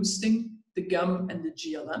gradient boosting, the GAM, and the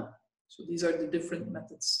GLM. So these are the different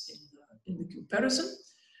methods in the comparison.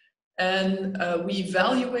 And we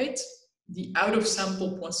evaluate the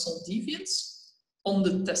out-of-sample Poisson deviance on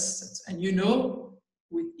the test set. And you know,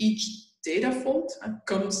 with each data fold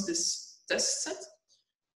comes this test set.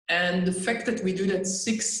 And the fact that we do that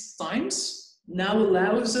 6 times now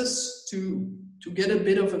allows us to get a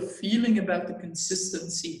bit of a feeling about the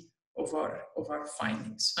consistency of our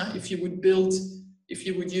findings. If you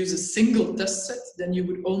would use a single test set, then you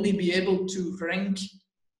would only be able to rank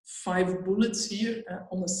 5 bullets here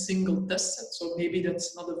on a single test set. So maybe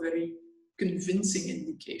that's not a very convincing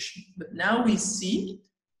indication. But now we see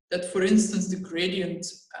that, for instance, the gradient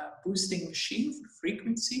boosting machine for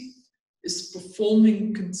frequency is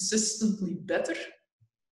performing consistently better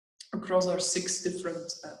across our 6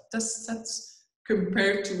 different test sets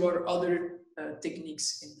compared to our other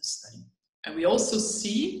techniques in the study. And we also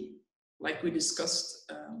see, like we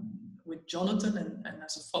discussed with Jonathan and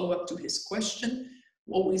as a follow-up to his question,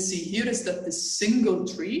 what we see here is that the single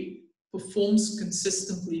tree performs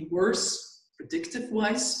consistently worse,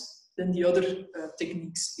 predictive-wise, than the other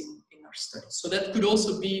techniques in our study. So that could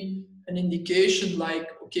also be an indication like,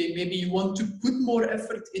 okay, maybe you want to put more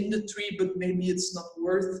effort in the tree, but maybe it's not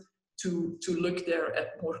worth to look there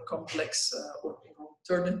at more complex or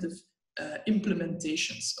alternative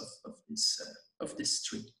implementations of this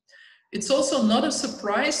tree. It's also not a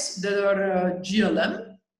surprise that our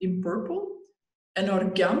GLM in purple and our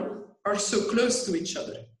GAM are so close to each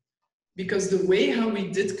other, because the way how we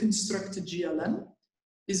did construct a GLM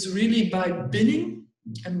is really by binning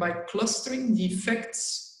and by clustering the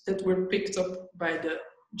effects that were picked up by the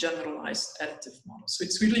generalized additive model. So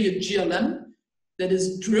it's really a GLM that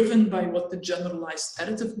is driven by what the generalized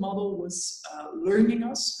additive model was learning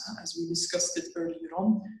us, as we discussed it earlier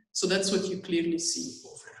on. So that's what you clearly see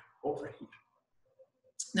over here.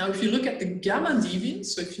 Now, if you look at the gamma deviance,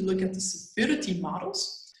 so if you look at the severity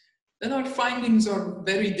models, then our findings are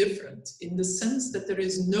very different in the sense that there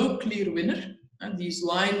is no clear winner. And these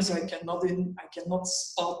lines, I cannot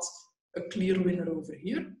spot a clear winner over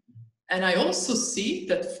here. And I also see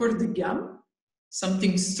that for the GAM,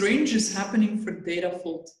 something strange is happening for data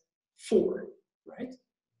fault 4, right?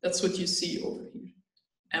 That's what you see over here.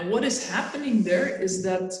 And what is happening there is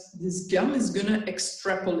that this GAM is going to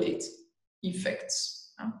extrapolate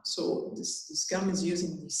effects. So this GAM is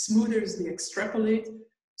using the smoothers, they extrapolate.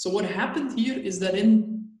 So what happened here is that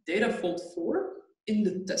in data fault 4, in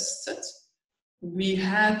the test set, we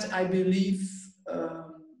had, I believe, a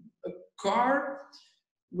car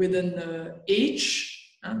with an age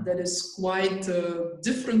that is quite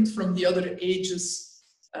different from the other ages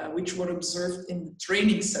which were observed in the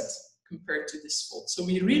training set compared to this fault. So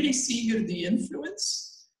we really see here the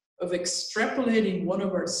influence of extrapolating one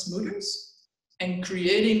of our smoothers and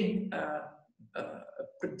creating a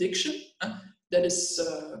prediction that is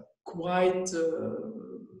quite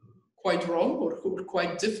wrong or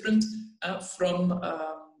quite different from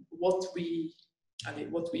what we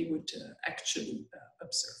would actually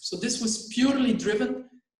observe. So this was purely driven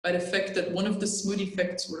by the fact that one of the smooth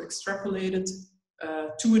effects were extrapolated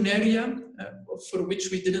to an area for which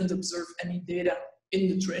we didn't observe any data in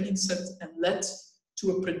the training set, and led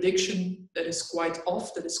to a prediction that is quite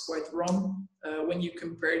off, that is quite wrong when you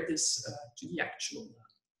compare this to the actual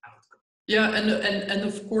outcome. Yeah, and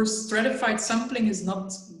of course, stratified sampling is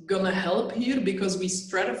not gonna help here because we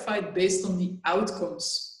stratified based on the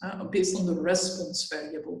outcomes, based on the response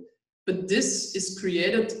variable. But this is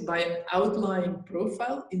created by an outlying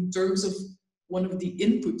profile in terms of one of the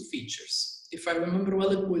input features. If I remember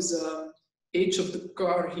well, it was age of the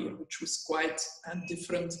car here, which was quite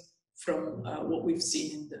different from what we've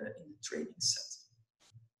seen in the training set.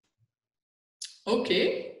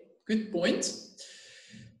 Okay, good point.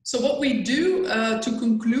 So what we do to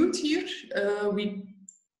conclude here, we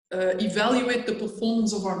evaluate the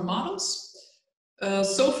performance of our models.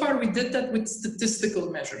 So far we did that with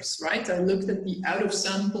statistical measures, right? I looked at the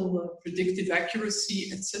out-of-sample predictive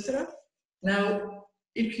accuracy, etc. Now,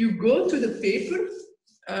 if you go to the paper,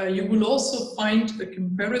 you will also find a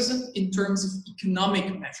comparison in terms of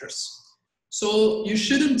economic measures. So you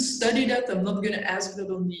shouldn't study that. I'm not going to ask that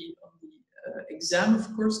on the exam,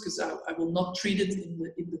 of course, because I will not treat it in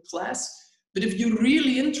the class. But if you're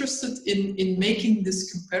really interested in making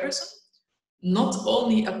this comparison, not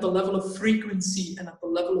only at the level of frequency and at the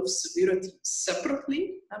level of severity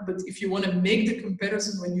separately, but if you want to make the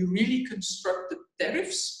comparison when you really construct the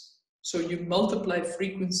tariffs, so you multiply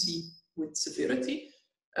frequency with severity,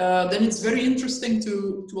 then it's very interesting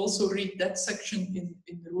to also read that section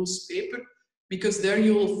in the rules paper, because there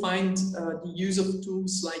you will find the use of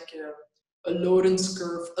tools like a Lorentz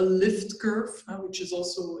curve, a lift curve, which is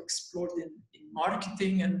also explored in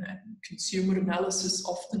marketing and consumer analysis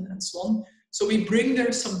often, and so on. So we bring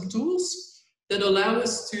there some tools that allow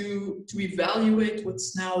us to evaluate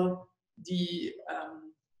what's now the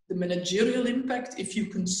managerial impact if you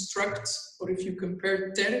construct or if you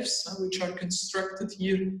compare tariffs, which are constructed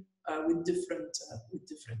here with different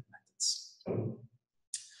methods.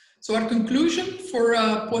 So our conclusion for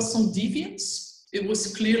Poisson deviance, it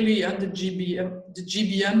was clearly the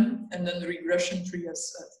GBM and then the regression tree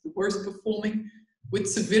as the worst performing. With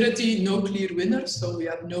severity, no clear winner, so we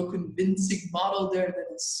have no convincing model there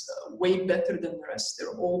that is way better than the rest.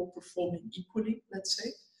 They're all performing equally, let's say.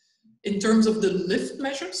 In terms of the lift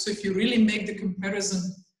measure, so if you really make the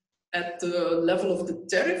comparison at the level of the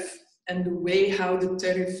tariff and the way how the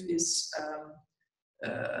tariff is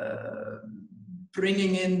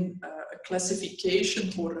bringing in a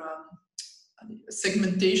classification or a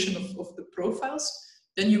segmentation of the profiles,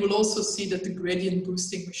 then you will also see that the gradient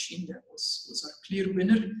boosting machine there was our clear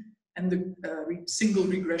winner, and the single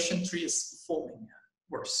regression tree is performing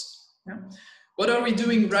worse. Yeah? What are we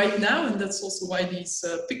doing right now? And that's also why these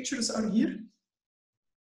pictures are here.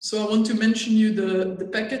 So I want to mention you the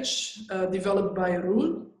package developed by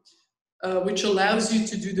Roel, which allows you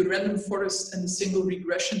to do the random forest and the single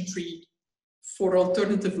regression tree for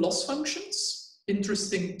alternative loss functions,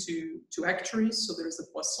 interesting to actuaries. So there's the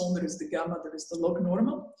Poisson, there is the gamma, there is the log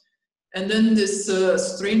normal. And then this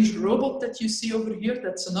strange robot that you see over here,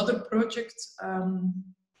 that's another project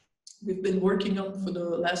we've been working on for the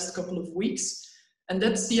last couple of weeks. And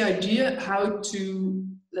that's the idea how to,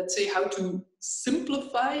 let's say, how to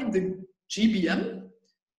simplify the GBM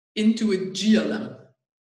into a GLM,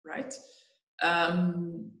 right?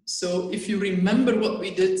 So if you remember what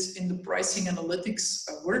we did in the pricing analytics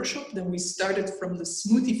workshop, then we started from the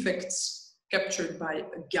smooth effects captured by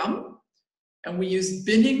a GAM, and we used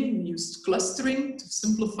binning, we used clustering to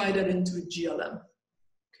simplify that into a GLM.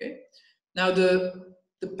 Okay. Now the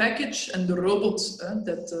package and the robot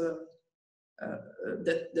that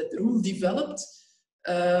Roel developed,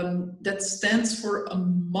 that stands for a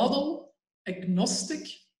model agnostic,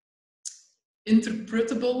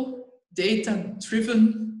 interpretable,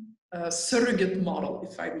 data-driven surrogate model,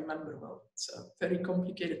 if I remember well. It's a very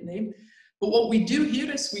complicated name. But what we do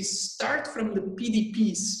here is we start from the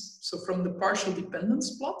PDPs, so from the partial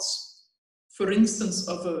dependence plots, for instance,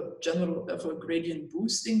 of a gradient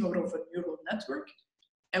boosting or of a neural network.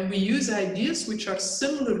 And we use ideas which are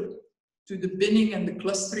similar to the binning and the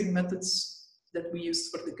clustering methods that we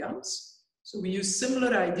used for the GAMs. So we use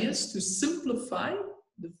similar ideas to simplify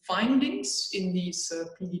the findings in these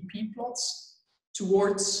PDP plots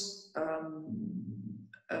towards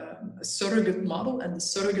a surrogate model, and the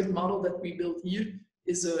surrogate model that we build here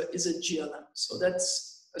is a GLM. So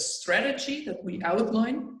that's a strategy that we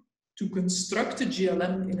outline to construct a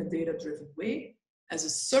GLM in a data-driven way as a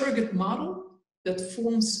surrogate model that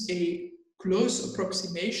forms a close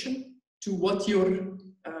approximation to what your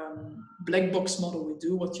black box model would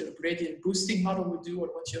do, what your gradient boosting model would do, or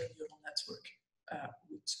what your neural network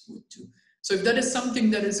would do. So if that is something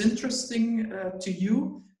that is interesting to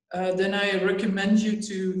you, then I recommend you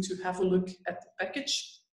to have a look at the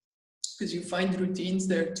package, because you find routines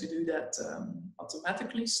there to do that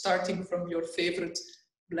automatically, starting from your favorite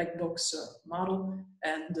black box model.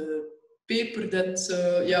 And the paper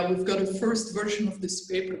that, yeah, we've got a first version of this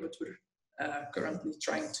paper, but we're currently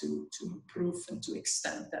trying to improve and to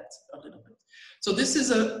extend that a little bit. So this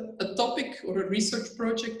is a topic or a research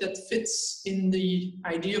project that fits in the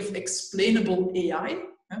idea of explainable AI,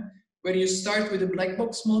 where you start with a black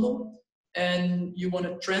box model and you want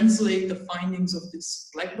to translate the findings of this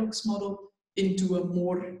black box model into a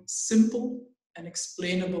more simple and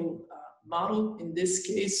explainable model. In this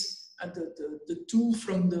case, the tool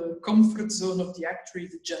from the comfort zone of the actuary,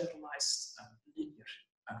 the generalized linear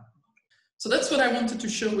model. So that's what I wanted to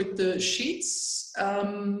show with the sheets.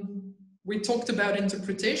 We talked about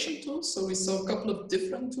interpretation tools. So we saw a couple of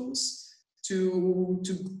different tools to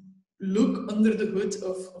look under the hood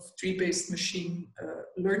of tree-based machine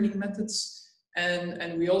learning methods.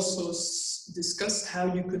 And we also discussed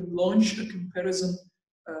how you can launch a comparison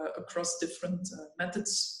across different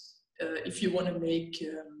methods. If you want to make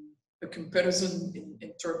a comparison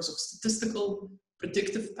in terms of statistical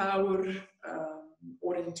predictive power,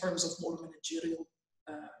 or in terms of more managerial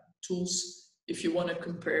tools, if you want to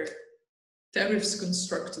compare tariffs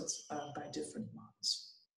constructed by different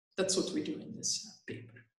models. That's what we do in this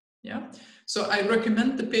paper. Yeah. So I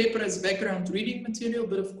recommend the paper as background reading material,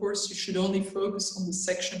 but of course you should only focus on the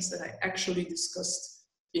sections that I actually discussed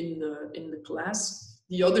in the class.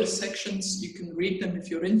 The other sections, you can read them if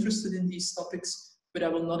you're interested in these topics, but I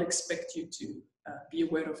will not expect you to be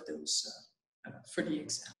aware of those for the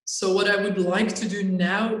exam. So what I would like to do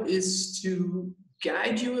now is to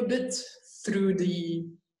guide you a bit through the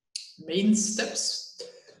main steps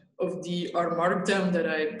of the R markdown that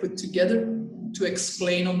I put together to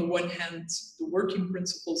explain, on the one hand, the working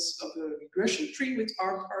principles of a regression tree with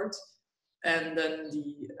R part, and then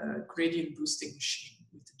the gradient boosting machine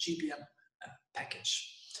with the GBM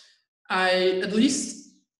package. At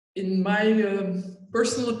least in my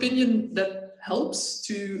personal opinion, that helps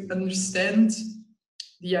to understand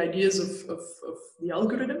the ideas of the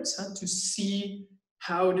algorithms, to see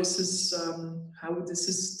how this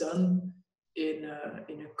is done in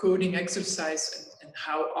a coding exercise, and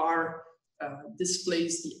how R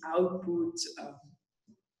displays the output,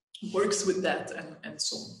 works with that, and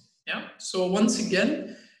so on. Yeah. So once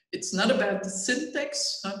again, it's not about the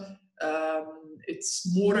syntax.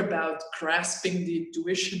 It's more about grasping the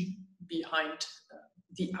intuition behind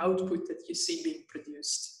the output that you see being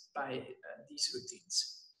produced by these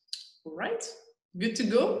routines. All right, good to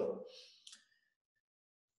go.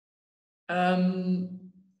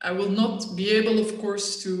 I will not be able, of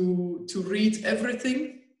course, to read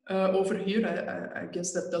everything over here. I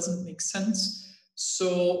guess that doesn't make sense.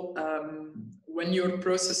 So when you're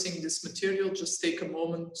processing this material, just take a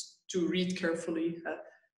moment to read carefully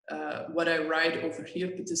what I write over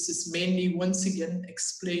here. But this is mainly, once again,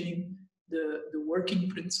 explaining the working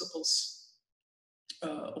principles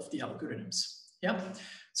of the algorithms. Yeah.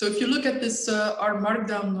 So if you look at this R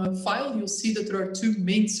Markdown file, you'll see that there are two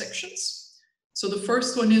main sections. So the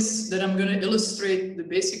first one is that I'm going to illustrate the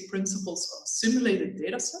basic principles of a simulated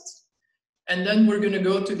data set. And then we're going to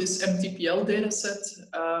go to this MTPL data set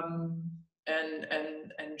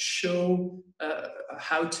and show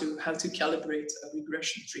how to calibrate a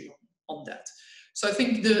regression tree on that. So I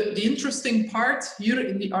think the interesting part here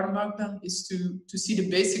in the R Markdown is to see the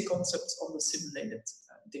basic concepts on the simulated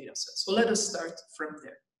data set. So let us start from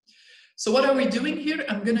there. So what are we doing here?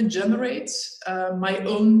 I'm going to generate my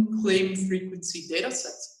own claim frequency data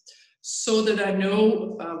set so that I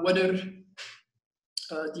know whether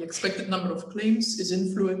the expected number of claims is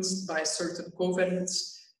influenced by certain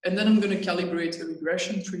covariates. And then I'm going to calibrate a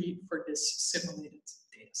regression tree for this simulated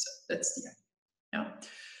data set. That's the idea. Yeah.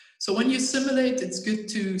 So when you simulate, it's good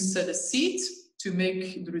to set a seed to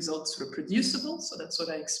make the results reproducible. So that's what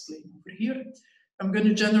I explained over here. I'm going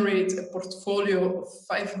to generate a portfolio of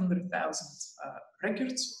 500,000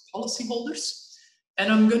 records, policyholders,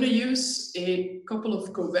 and I'm going to use a couple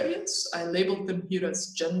of covariates. I labeled them here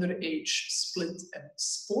as gender, age, split, and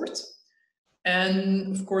sport.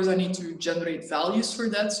 And of course, I need to generate values for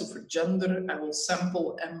that. So for gender, I will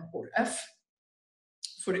sample M or F.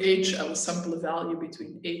 For age, I will sample a value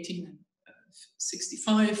between 18 and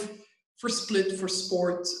 65. For split, for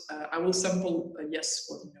sport, I will sample a yes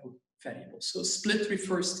or no variable. So split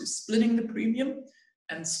refers to splitting the premium,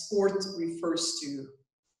 and sport refers to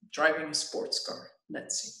driving a sports car,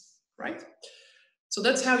 let's say, right? So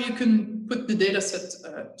that's how you can put the data set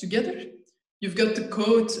together. You've got the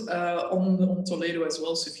code on Toledo as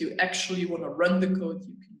well, so if you actually want to run the code,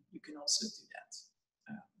 you can also do that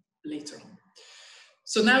later on.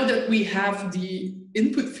 So now that we have the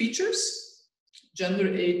input features, gender,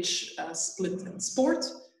 age, split, and sport,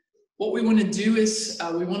 what we want to do is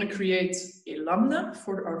we want to create a lambda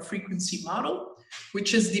for our frequency model,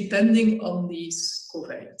 which is depending on these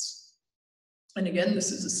covariates. And again,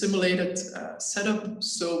 this is a simulated setup,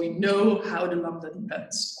 so we know how the lambda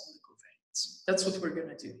depends on the covariates. That's what we're going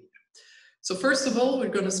to do here. So first of all, we're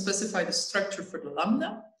going to specify the structure for the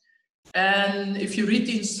lambda. And if you read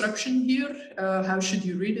the instruction here, how should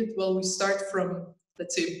you read it? Well, we start from,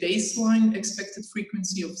 let's say, baseline expected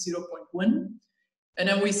frequency of 0.1. And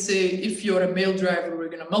then we say, if you're a male driver, we're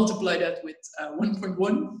going to multiply that with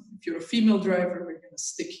 1.1. If you're a female driver, we're going to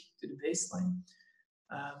stick to the baseline.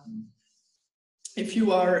 If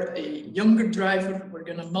you are a younger driver, we're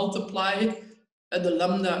going to multiply the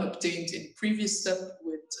lambda obtained in previous step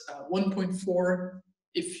with 1.4.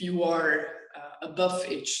 If you are above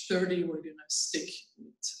age 30, we're going to stick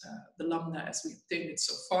with the lambda as we obtained it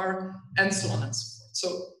so far, and so on and so forth.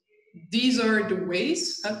 So these are the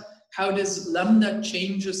ways how this lambda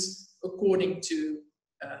changes according to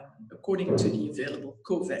the available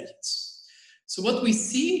covariates. So what we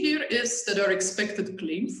see here is that our expected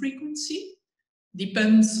claim frequency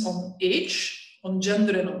depends on age, on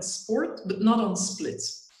gender, and on sport, but not on split,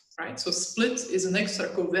 right? So split is an extra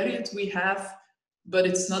covariate we have, but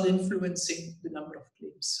it's not influencing the number of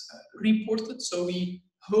claims reported. So we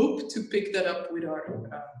hope to pick that up with our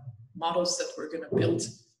models that we're going to build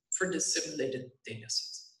for this simulated data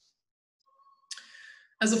set.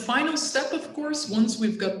 As a final step, of course, once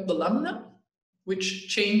we've got the lambda, which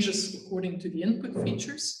changes according to the input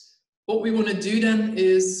features, what we want to do then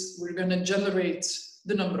is we're going to generate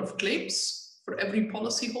the number of claims for every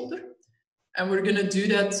policyholder. And we're going to do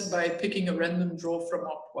that by picking a random draw from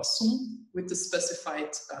our Poisson with the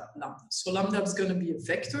specified lambda. So lambda is going to be a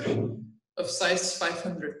vector of size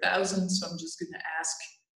 500,000. So I'm just going to ask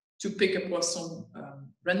to pick a Poisson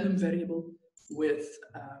random variable with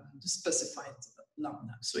the specified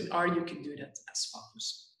lambda. So in R, you can do that as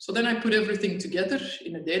follows. So then I put everything together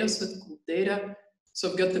in a data set called data. So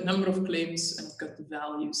I've got the number of claims and I've got the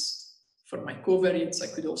values for my covariates. I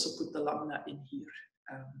could also put the lambda in here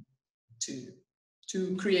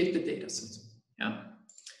to create the data set. Yeah.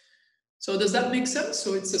 So does that make sense?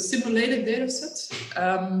 So it's a simulated data set.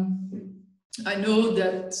 I know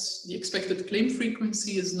that the expected claim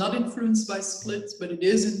frequency is not influenced by split, but it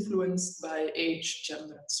is influenced by age,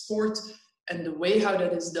 gender, and sport. And the way how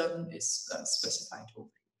that is done is specified over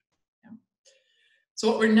here. Yeah. So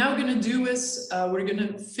what we're now going to do is we're going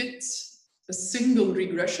to fit a single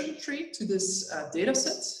regression tree to this data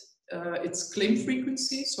set. Its claim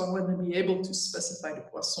frequency, so I want to be able to specify the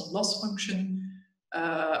Poisson loss function.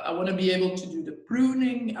 I want to be able to do the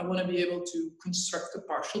pruning. I want to be able to construct a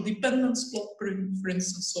partial dependence plot, for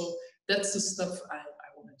instance. So that's the stuff I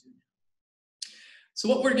want to do. So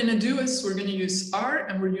what we're going to do is we're going to use R,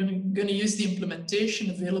 and we're going to use the implementation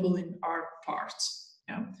available in R part.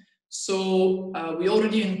 Yeah. So we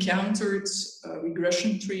already encountered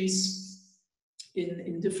regression trees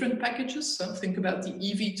in different packages. So think about the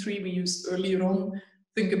EV tree we used earlier on.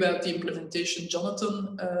 Think about the implementation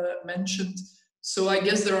Jonathan mentioned. So I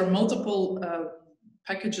guess there are multiple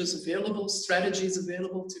packages available, strategies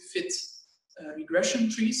available to fit regression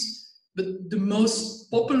trees. But the most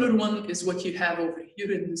popular one is what you have over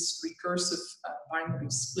here in this recursive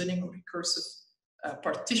binary splitting or recursive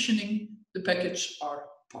partitioning, the package R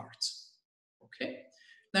part. Okay.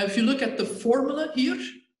 Now, if you look at the formula here,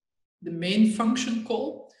 the main function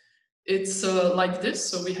call, it's like this.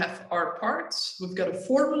 So we have R part, we've got a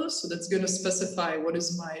formula, so that's going to specify what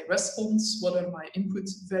is my response, what are my input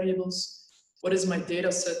variables, what is my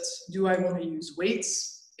data set, do I want to use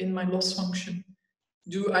weights in my loss function,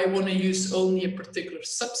 do I want to use only a particular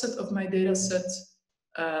subset of my data set,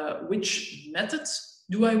 which method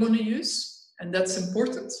do I want to use, and that's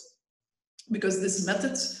important because this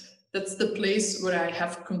method, that's the place where I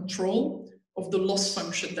have control of the loss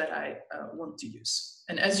function that I want to use.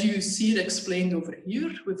 And as you see it explained over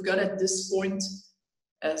here, we've got at this point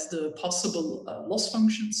as the possible loss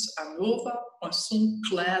functions ANOVA, Poisson,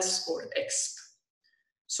 class, or exp.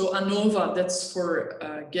 So ANOVA, that's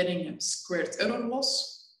for getting a squared error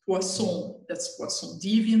loss. Poisson, that's Poisson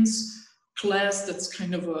deviance. Class, that's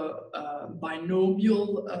kind of a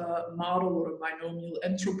binomial model or a binomial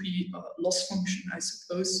entropy loss function, I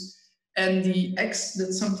suppose. And the X,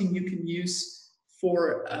 that's something you can use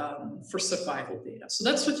for survival data. So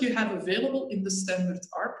that's what you have available in the standard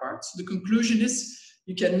R part. So the conclusion is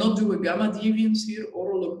you cannot do a gamma deviance here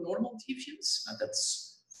or a log normal deviance.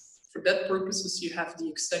 That's for that purposes you have the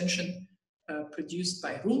extension produced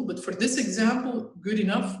by rule. But for this example, good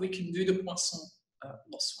enough, we can do the Poisson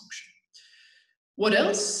loss function. What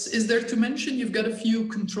else is there to mention? You've got a few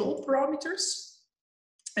control parameters.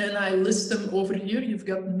 And I list them over here. You've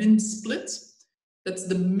got min split. That's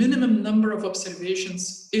the minimum number of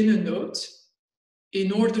observations in a node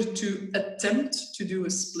in order to attempt to do a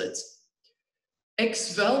split.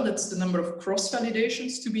 Xval, that's the number of cross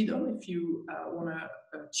validations to be done. If you want to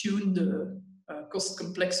tune the cost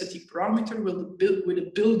complexity parameter with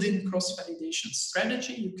a built-in cross validation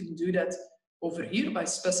strategy, you can do that over here by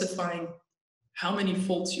specifying how many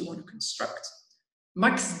faults you want to construct.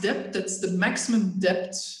 Max depth, that's the maximum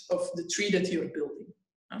depth of the tree that you're building.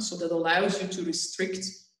 So that allows you to restrict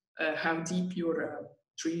how deep your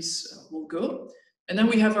trees will go. And then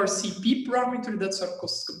we have our CP parameter, that's our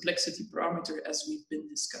cost complexity parameter as we've been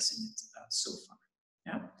discussing it so far.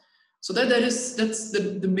 Yeah. So that's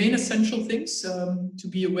the main essential things to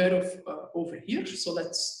be aware of over here. So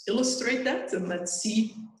let's illustrate that and let's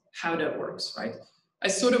see how that works, right? I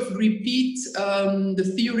sort of repeat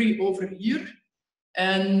the theory over here.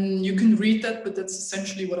 And you can read that, but that's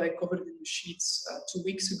essentially what I covered in the sheets 2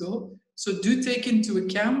 weeks ago. So do take into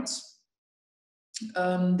account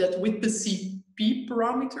that with the CP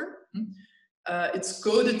parameter, it's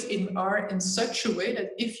coded in R in such a way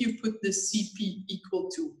that if you put the CP equal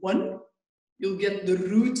to 1, you'll get the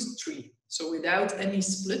root tree. So without any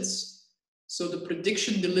splits. So the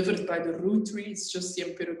prediction delivered by the root tree is just the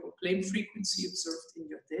empirical claim frequency observed in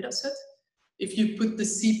your data set. If you put the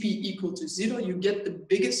CP equal to 0, you get the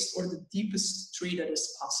biggest or the deepest tree that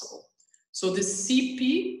is possible. So this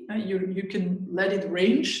CP, you can let it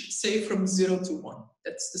range, say from 0 to 1.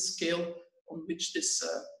 That's the scale on which this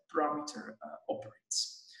parameter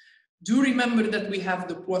operates. Do remember that we have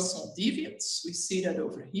the Poisson deviance. We see that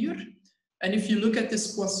over here. And if you look at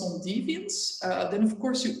this Poisson deviance, then of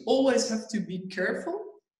course you always have to be careful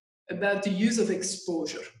about the use of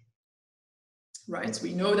exposure. Right?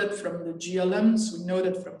 We know that from the GLMs, we know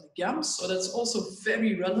that from the GAMs, so that's also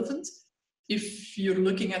very relevant if you're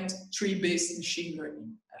looking at tree-based machine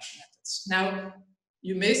learning methods. Now,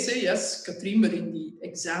 you may say, yes, Katrien, but in the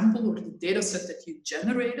example or the data set that you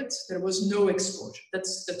generated, there was no exposure.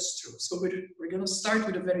 That's true. So we're going to start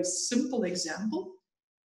with a very simple example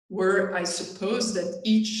where I suppose that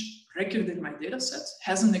each record in my data set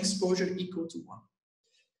has an exposure equal to 1.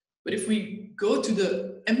 But if we go to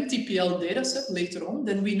the MTPL dataset later on,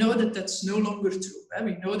 then we know that that's no longer true. Right?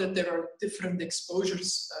 We know that there are different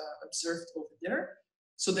exposures observed over there.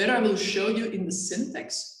 So there I will show you in the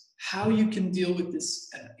syntax how you can deal with this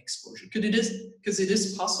exposure. Because it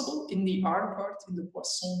is possible in the R part, in the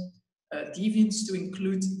Poisson deviance, to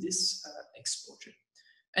include this exposure.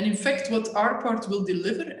 And in fact, what R part will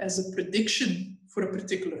deliver as a prediction for a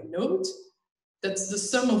particular node, that's the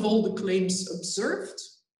sum of all the claims observed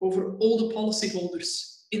over all the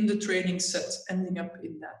policyholders in the training set ending up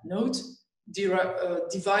in that node,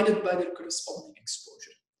 divided by their corresponding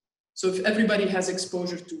exposure. So if everybody has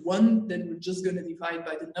exposure to 1, then we're just going to divide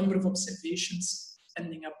by the number of observations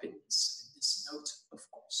ending up in this node, of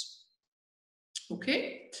course.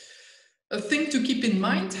 Okay. A thing to keep in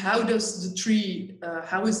mind: how is the tree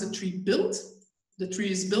built? The tree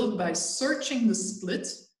is built by searching the split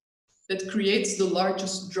that creates the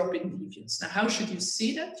largest drop in deviance. Now, how should you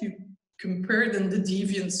see that? You compare then the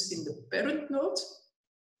deviance in the parent node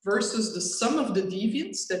versus the sum of the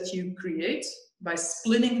deviance that you create by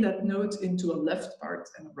splitting that node into a left part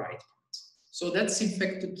and a right part. So that's in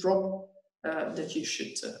fact the drop that you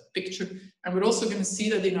should picture. And we're also going to see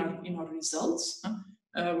that in our results.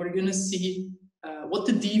 We're going to see what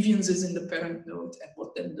the deviance is in the parent node and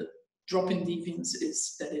what then the drop in deviance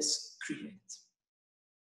is that is created.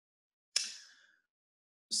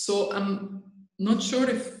 So I'm not sure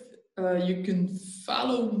if you can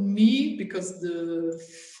follow me, because the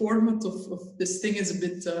format of this thing is a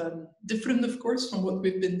bit different, of course, from what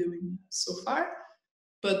we've been doing so far.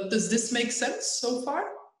 But does this make sense so far?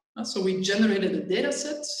 So we generated a data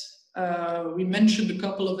set. We mentioned a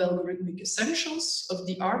couple of algorithmic essentials of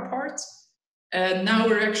the R part. And now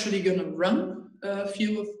we're actually going to run a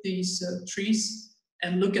few of these trees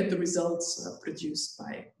and look at the results produced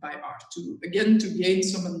by R, to gain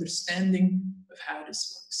some understanding of how this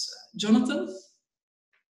works. Jonathan?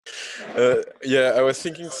 Yeah, I was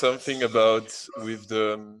thinking something about with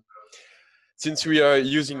the, since we are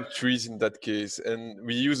using trees in that case, and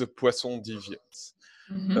we use a Poisson deviance.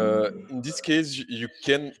 In this case, you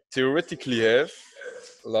can theoretically have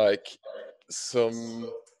like some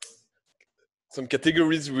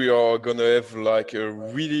categories we are gonna have like a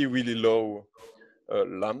really, really low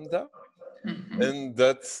lambda. And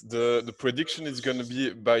that the prediction is going to be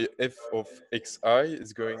by f of xi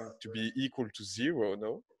is going to be equal to 0,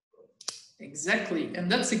 no? Exactly,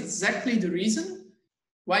 and that's exactly the reason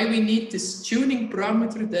why we need this tuning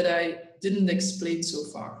parameter that I didn't explain so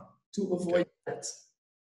far, to avoid that.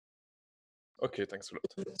 Okay, thanks a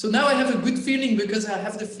lot. So now I have a good feeling, because I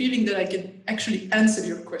have the feeling that I can actually answer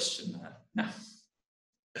your question now.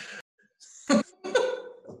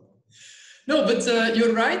 No, but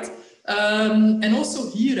you're right. And also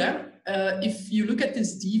here, if you look at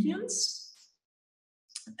this deviance,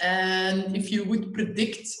 and if you would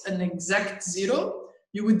predict an exact 0,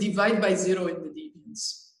 you would divide by 0 in the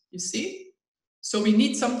deviance, you see? So we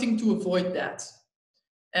need something to avoid that.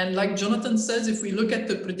 And like Jonathan says, if we look at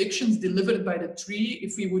the predictions delivered by the tree,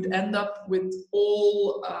 if we would end up with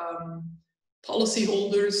all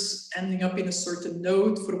policyholders ending up in a certain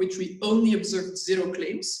node for which we only observed 0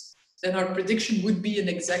 claims, then our prediction would be an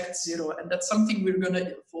exact 0. And that's something we're going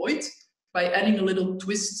to avoid by adding a little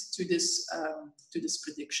twist to this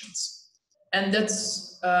predictions. And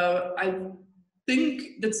that's, I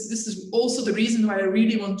think this is also the reason why I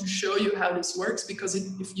really want to show you how this works, because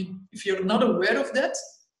if you're not aware of that,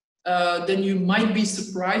 then you might be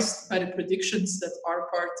surprised by the predictions that our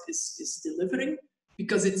part is delivering,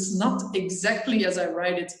 because it's not exactly as I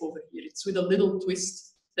write it over here. It's with a little twist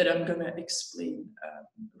that I'm going to explain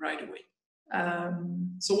right away.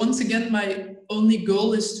 So once again, my only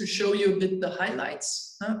goal is to show you a bit the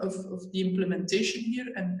highlights of the implementation here,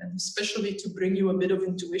 and especially to bring you a bit of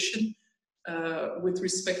intuition with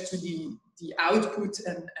respect to the output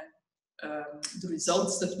and the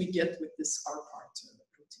results that we get with this R part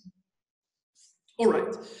routine. All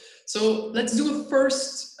right, so let's do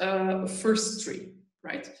a first tree,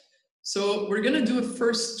 right? So we're going to do a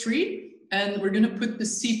first tree, and we're going to put the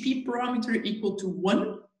CP parameter equal to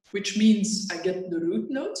 1, which means I get the root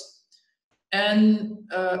node, and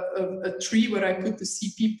a tree where I put the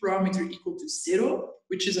CP parameter equal to 0,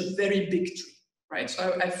 which is a very big tree, right?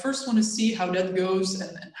 So I first want to see how that goes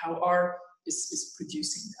and how R is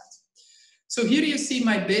producing that. So here you see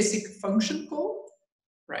my basic function call,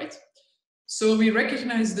 right? So we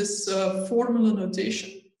recognize this formula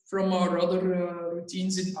notation from our other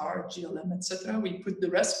routines in R, GLM, etc. We put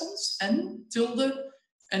the response, n, tilde,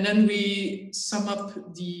 and then we sum up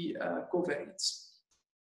the covariance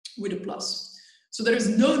with a plus. So there is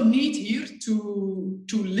no need here to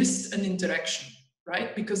list an interaction,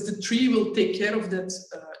 right? Because the tree will take care of that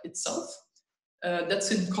itself.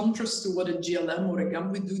 That's in contrast to what a GLM or a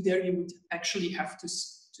GAM would do. There you would actually have to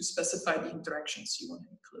specify the interactions you want to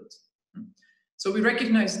include. So we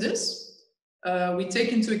recognize this. We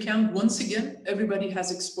take into account, once again, everybody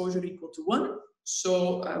has exposure equal to 1.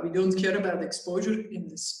 So we don't care about exposure in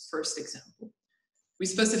this first example. We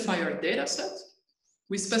specify our data set.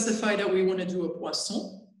 We specify that we want to do a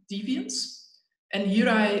Poisson deviance. And here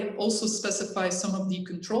I also specify some of the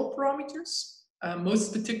control parameters.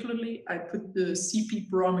 Most particularly, I put the CP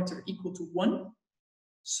parameter equal to 1.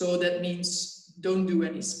 So that means don't do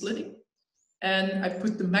any splitting. And I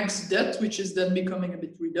put the max depth, which is then becoming a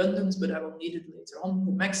bit redundant, but I will need it later on.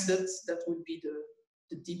 The max depth, that would be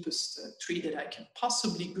the deepest tree that I can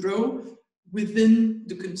possibly grow within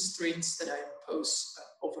the constraints that I impose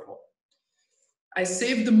overall. I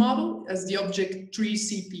save the model as the object tree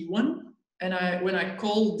CP1. And when I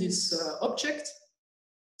call this object,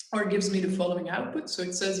 R gives me the following output. So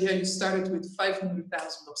it says, yeah, you started with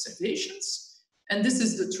 500,000 observations, and this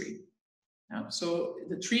is the tree. Yeah, so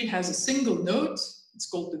the tree has a single node. It's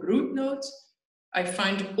called the root node. I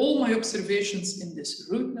find all my observations in this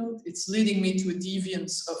root node. It's leading me to a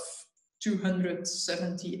deviance of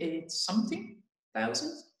 278 something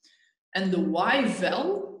thousand. And the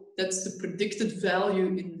y-val, that's the predicted value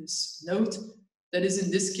in this node, that is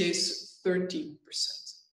in this case 13%.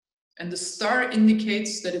 And the star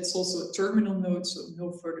indicates that it's also a terminal node, so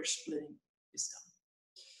no further splitting is done.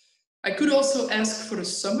 I could also ask for a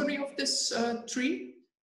summary of this tree.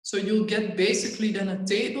 So you'll get basically then a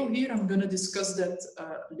table here. I'm going to discuss that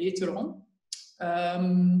later on.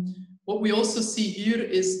 What we also see here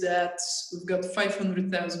is that we've got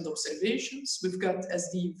 500,000 observations. We've got as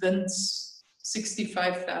the events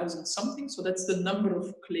 65,000 something. So that's the number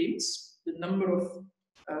of claims, the number of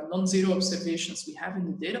non-zero observations we have in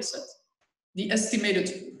the data set. The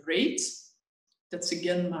estimated rate, that's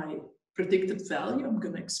again my predicted value. I'm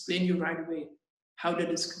going to explain you right away how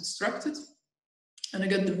that is constructed. And I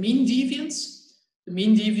got the mean deviance. The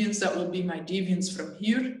mean deviance, that will be my deviance from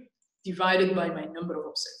here divided by my number of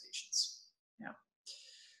observations. Yeah.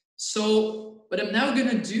 So what I'm now going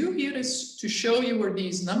to do here is to show you where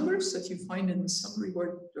these numbers that you find in the summary,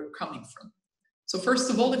 where they're coming from. So first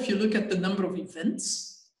of all, if you look at the number of events,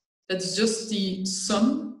 that's just the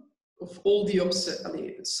sum of all the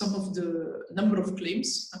sum of the number of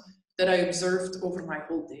claims that I observed over my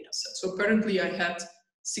whole data set. So currently I had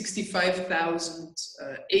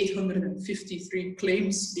 65,853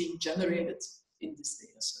 claims being generated in this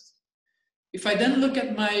data set. If I then look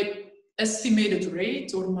at my estimated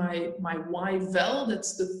rate or my y-val,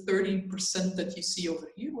 that's the 30% that you see over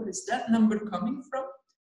here. Where is that number coming from?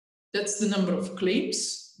 That's the number of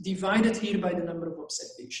claims divided here by the number of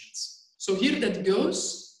observations. So here that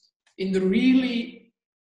goes in the really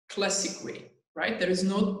classic way, right? There is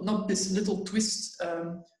not this little twist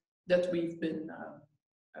that we've been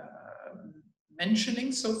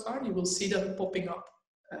mentioning so far. You will see that popping up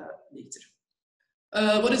later.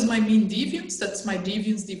 What is my mean deviance? That's my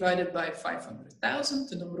deviance divided by 500,000,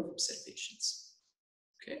 the number of observations.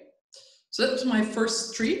 Okay, so that's my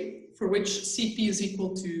first tree for which CP is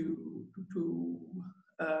equal to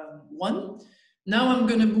 1. Now I'm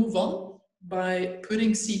going to move on by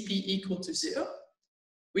putting CP equal to 0,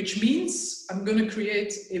 which means I'm going to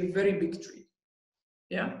create a very big tree.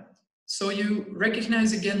 Yeah. So you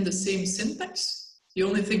recognize again the same syntax. The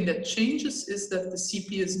only thing that changes is that the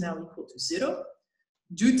CP is now equal to 0.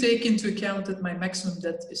 Do take into account that my maximum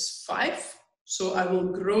depth is 5. So I will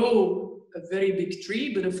grow a very big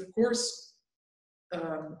tree, but of course,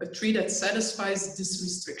 a tree that satisfies this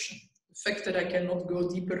restriction, the fact that I cannot go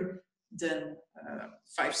deeper than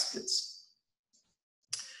 5 splits.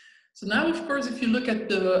 So now, of course, if you look at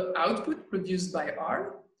the output produced by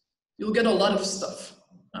R, you'll get a lot of stuff.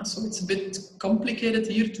 So it's a bit complicated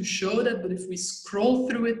here to show that, but if we scroll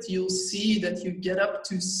through it, you'll see that you get up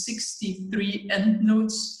to 63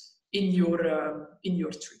 endnodes in your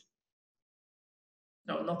tree.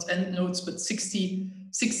 No, not endnodes, but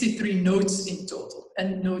 63 nodes in total,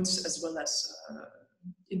 endnodes as well as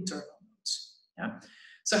internal nodes. Yeah.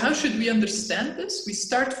 So how should we understand this? We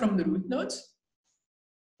start from the root node.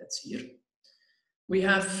 That's here. We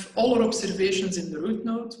have all our observations in the root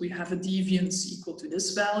node. We have a deviance equal to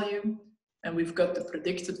this value, and we've got the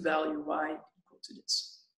predicted value y equal to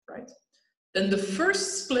this, right? Then the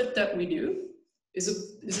first split that we do is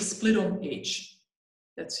a split on age.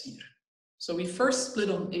 That's here. So we first split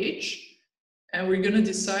on age, and we're going to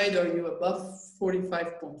decide, are you above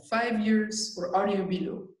 45.5 years or are you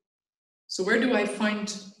below? So where do I find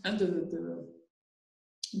the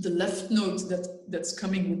left node that's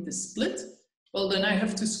coming with the split? Well, then I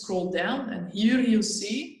have to scroll down, and here you'll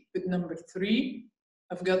see with number 3,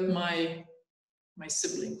 I've got my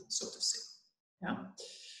sibling, so to say. Yeah.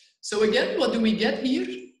 So again, what do we get here?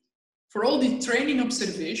 For all the training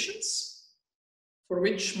observations, for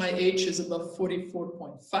which my age is above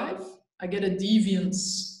 44.5, I get a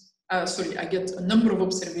deviance, I get a number of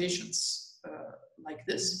observations like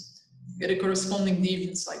this, get a corresponding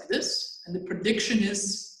deviance like this, and the prediction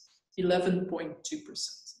is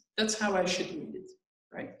 11.2%. That's how I should read it,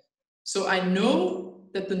 right? So I know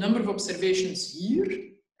that the number of observations here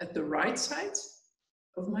at the right side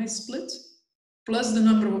of my split, plus the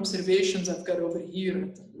number of observations I've got over here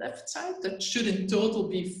at the left side, that should in total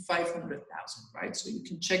be 500,000, right? So you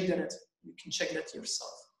can check that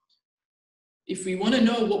yourself. If we want to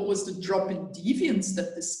know what was the drop in deviance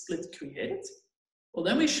that this split created, well,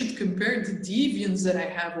 then we should compare the deviance that I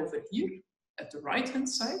have over here at the right-hand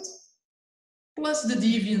side, plus the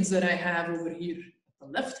deviance that I have over here at the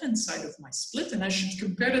left-hand side of my split, and I should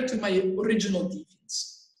compare it to my original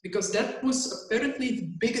deviance, because that was apparently the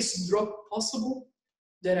biggest drop possible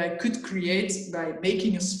that I could create by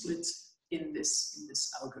making a split in this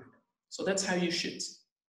algorithm. So that's how you should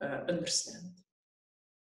understand.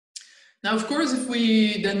 Now, of course, if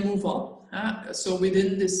we then move on, so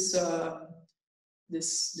within this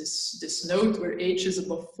this node where age is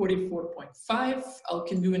above 44.5, I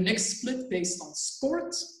can do a next split based on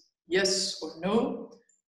sport, yes or no,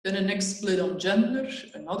 then a next split on gender,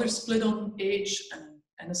 another split on age,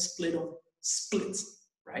 and a split on split,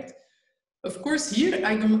 right? Of course, here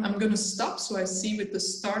I'm going to stop. So I see with the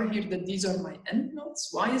star here that these are my end nodes.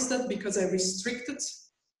 Why is that? Because I restricted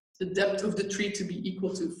the depth of the tree to be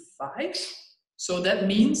equal to 5. So that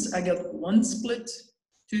means I got 1 split,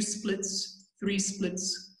 2 splits, 3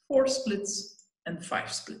 splits, 4 splits, and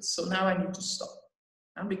 5 splits. So now I need to stop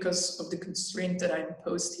because of the constraint that I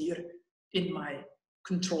imposed here in my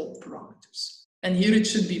control parameters. And here it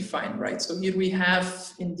should be fine, right? So here we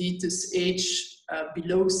have indeed this age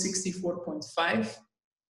below 64.5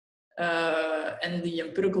 and the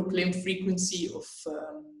empirical claim frequency of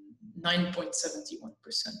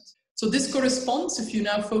 9.71%. So this corresponds, if you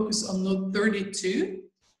now focus on node 32,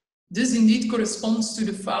 this indeed corresponds to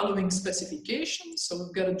the following specifications. So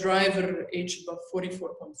we've got a driver age above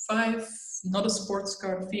 44.5, not a sports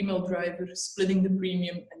car, female driver, splitting the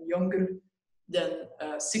premium, and younger than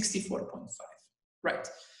 64.5. Right.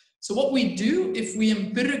 So what we do if we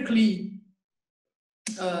empirically,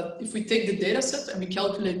 if we take the data set and we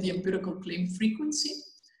calculate the empirical claim frequency,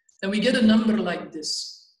 then we get a number like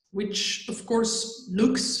this, which of course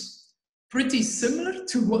looks pretty similar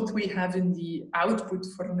to what we have in the output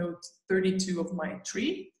for node 32 of my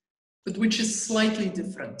tree, but which is slightly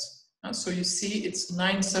different. So you see it's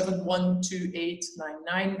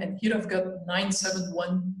 9712899, and here I've got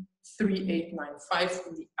 9713895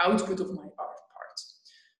 in the output of my R part.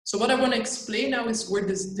 So what I want to explain now is where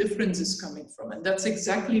this difference is coming from, and that's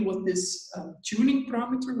exactly what this tuning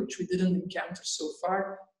parameter, which we didn't encounter so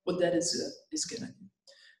far, what that is going to do.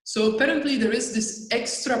 So apparently there is this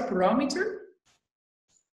extra parameter.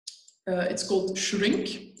 It's called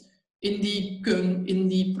shrink in the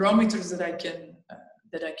parameters that I can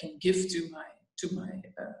give to my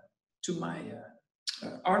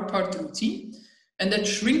R part routine, and that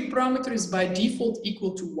shrink parameter is by default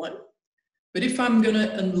equal to 1. But if I'm going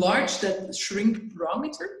to enlarge that shrink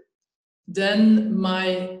parameter, then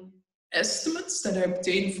my estimates that I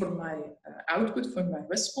obtain for my output, for my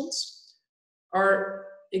response, are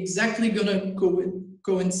exactly going to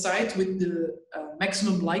coincide with the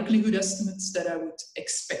maximum likelihood estimates that I would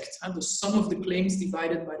expect, the sum of the claims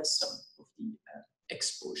divided by the sum of the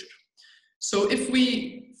exposure. So if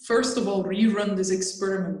we first of all rerun this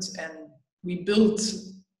experiment and we build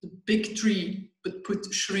the big tree but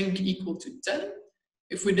put shrink equal to 10,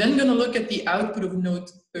 if we're then going to look at the output of node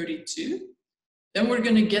 32, then we're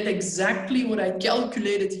going to get exactly what I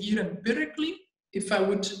calculated here empirically if I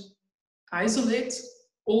would isolate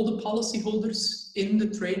all the policyholders in the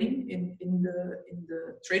training, in the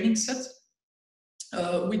training set,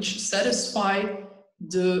 which satisfy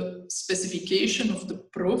the specification of the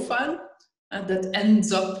profile that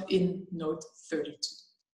ends up in node 32.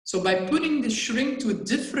 So by putting the shrink to a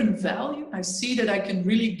different value, I see that I can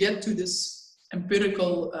really get to this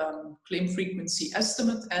empirical claim frequency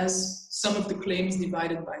estimate as sum of the claims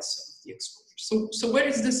divided by sum of the exposure. So where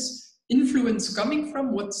is this influence coming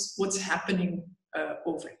from? What's happening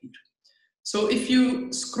over here? So if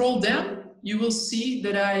you scroll down, you will see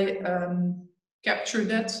that I capture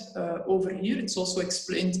that over here. It's also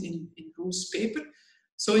explained in Roel's paper.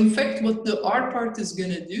 So in fact, what the R part is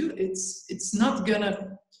going to do, it's not going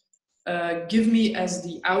to give me as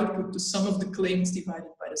the output the sum of the claims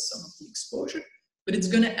divided by the sum of the exposure, but it's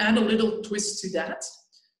going to add a little twist to that.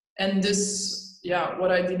 And this,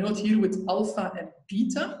 what I denote here with alpha and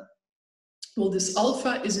beta, Well, this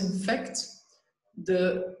alpha is in fact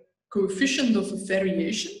the coefficient of a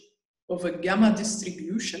variation of a gamma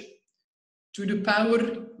distribution to the power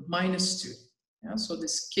 -2. Yeah, so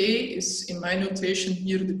this k is, in my notation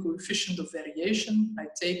here, the coefficient of variation. I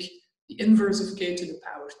take the inverse of k to the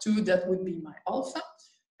power 2, that would be my alpha.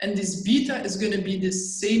 And this beta is going to be the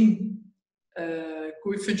same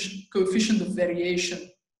coefficient of variation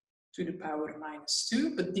to the power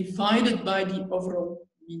 -2, but divided by the overall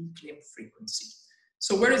mean claim frequency.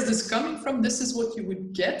 So where is this coming from? This is what you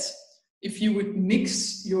would get if you would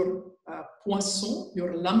mix your Poisson,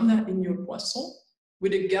 your lambda in your Poisson,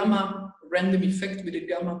 with a gamma random effect, with a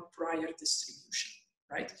gamma prior distribution,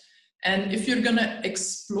 right? And if you're gonna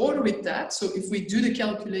explore with that, so if we do the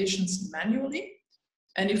calculations manually,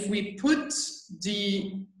 and if we put the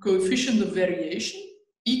coefficient of variation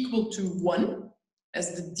equal to 1, as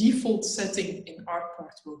the default setting in our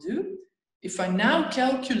part will do, if I now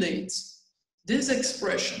calculate this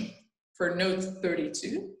expression for node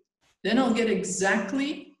 32, then I'll get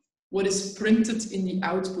exactly what is printed in the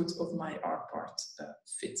output of my R part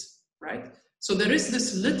fit, right? So there is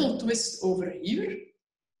this little twist over here,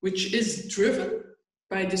 which is driven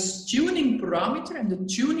by this tuning parameter, and the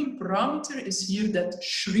tuning parameter is here that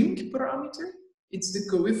shrink parameter. It's the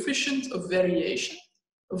coefficient of variation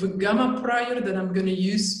of a gamma prior that I'm going to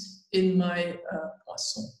use in my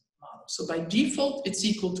Poisson model. So by default, it's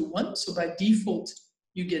equal to 1. So by default,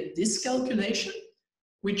 you get this calculation,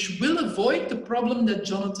 which will avoid the problem that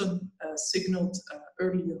Jonathan signaled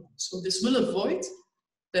earlier on. So this will avoid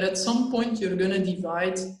that at some point you're going to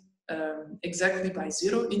divide exactly by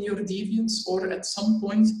 0 in your deviance, or at some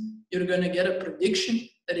point you're going to get a prediction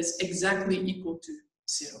that is exactly equal to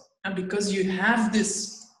 0. And because you have this,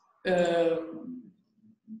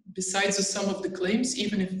 besides the sum of the claims,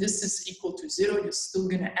 even if this is equal to 0, you're still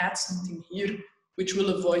going to add something here, which will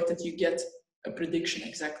avoid that you get a prediction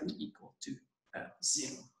exactly equal to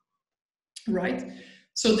 0, right?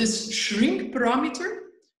 So this shrink parameter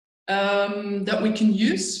that we can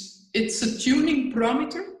use, it's a tuning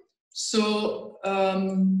parameter. So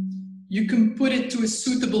you can put it to a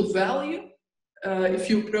suitable value if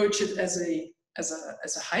you approach it as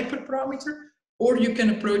a hyperparameter, or you can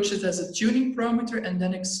approach it as a tuning parameter and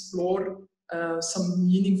then explore some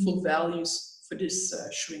meaningful values for this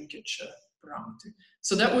shrinkage parameter.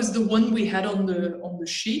 So that was the one we had on the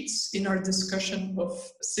sheets in our discussion of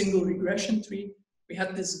a single regression tree. We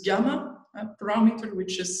had this gamma parameter,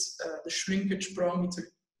 which is the shrinkage parameter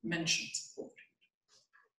mentioned over here.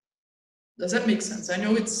 Does that make sense? I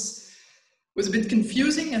know it was a bit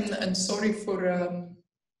confusing, and sorry for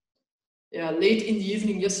late in the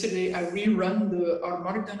evening yesterday I rerun the R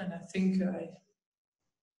Markdown, and I think I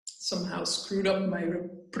somehow screwed up my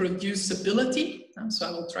reproducibility, so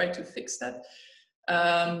I will try to fix that.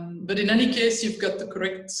 But in any case, you've got the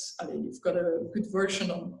correct, you've got a good version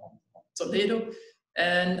on Toledo,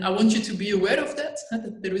 and I want you to be aware of that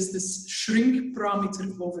there is this shrink parameter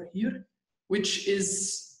over here, which is,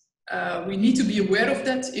 we need to be aware of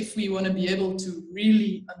that if we want to be able to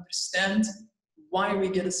really understand why we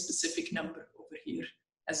get a specific number over here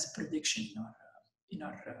as a prediction in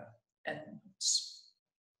our endnotes.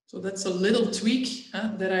 So that's a little tweak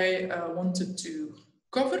that I wanted to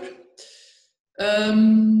cover.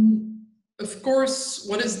 Of course,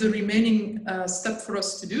 what is the remaining step for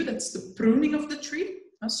us to do? That's the pruning of the tree.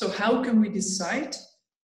 So how can we decide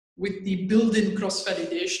with the built-in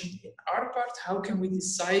cross-validation in our part, how can we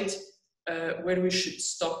decide where we should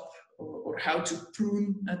stop, or how to prune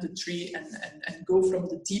the tree and go from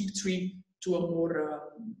the deep tree to a more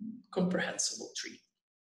comprehensible tree?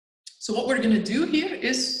 So what we're going to do here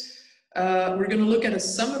is we're going to look at a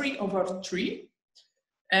summary of our tree,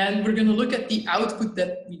 and we're going to look at the output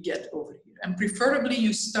that we get over here. And preferably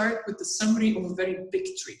you start with the summary of a very big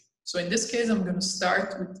tree. So in this case, I'm going to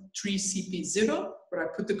start with tree CP0, where I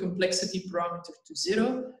put the complexity parameter to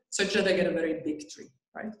 0, such that I get a very big tree,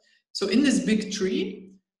 right? So in this big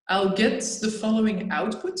tree, I'll get the following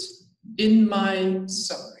output in my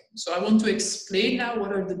summary. So I want to explain now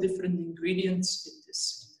what are the different ingredients in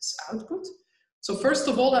this output. So first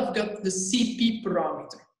of all, I've got the CP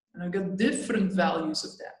parameter, and I've got different values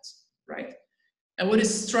of that, right? And what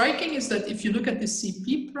is striking is that if you look at the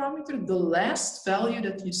CP parameter, the last value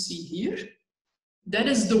that you see here, that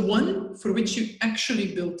is the one for which you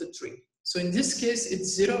actually built the tree. So in this case,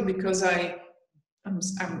 it's 0 because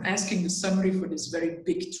I'm asking the summary for this very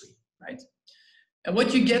big tree, right? And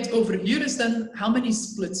what you get over here is then how many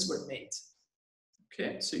splits were made.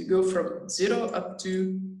 Okay, so you go from 0 up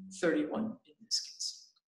to 31 in this case.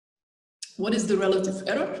 What is the relative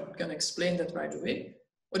error? I'm going to explain that right away.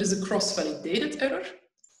 What is the cross-validated error?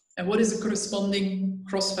 And what is the corresponding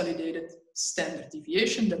cross-validated standard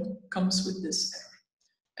deviation that comes with this error?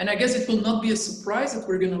 And I guess it will not be a surprise that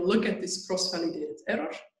we're going to look at this cross-validated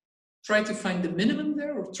error, try to find the minimum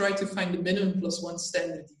there, or try to find the minimum plus one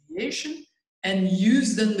standard deviation, and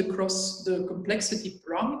use then the complexity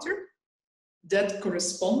parameter that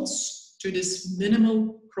corresponds to this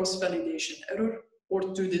minimal cross-validation error, or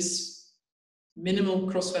to this minimal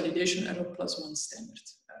cross-validation error plus one standard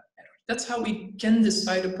error. That's how we can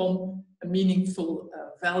decide upon a meaningful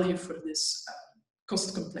value for this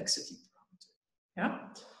cost complexity parameter. Yeah.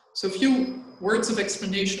 So a few words of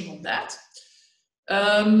explanation on that.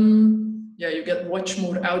 Yeah, you get much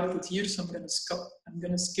more output here, so I'm going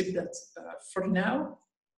to skip that for now,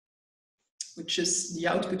 which is the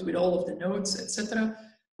output with all of the nodes, etc.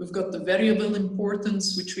 We've got the variable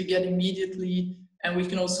importance, which we get immediately, and we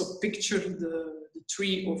can also picture the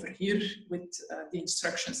tree over here with the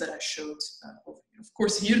instructions that I showed over here. Of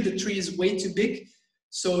course, here the tree is way too big,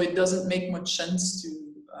 so it doesn't make much sense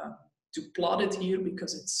to plot it here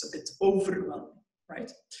because it's a bit overwhelming,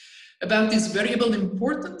 right? About these variable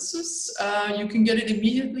importances, you can get it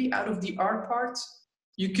immediately out of the R part.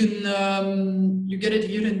 You can you get it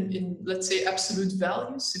here in let's say absolute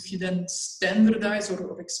values. If you then standardize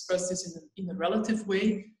or express this in a relative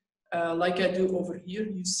way, like I do over here,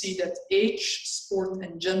 you see that age, sport,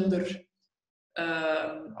 and gender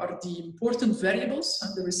are the important variables.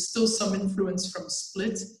 And there is still some influence from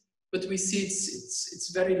split, but we see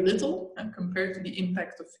it's very little compared to the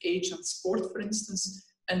impact of age and sport, for instance.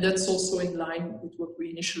 And that's also in line with what we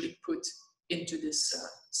initially put into this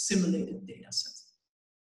simulated data set.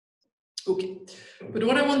 Okay, but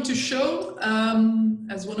what I want to show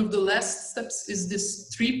as one of the last steps is this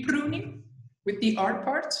tree pruning with the R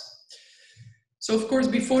part. So of course,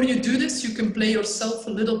 before you do this, you can play yourself a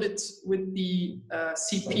little bit with the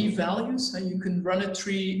CP values. And you can run a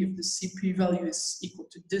tree if the CP value is equal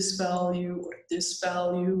to this value or this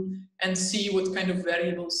value, and see what kind of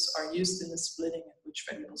variables are used in the splitting and which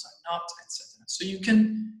variables are not, etc. So you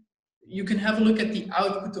can have a look at the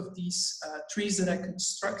output of these trees that I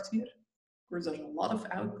construct here. Of course, there's a lot of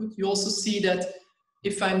output. You also see that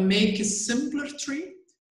if I make a simpler tree,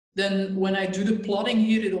 then when I do the plotting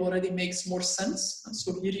here, it already makes more sense. And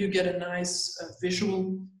so here you get a nice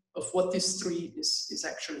visual of what this tree is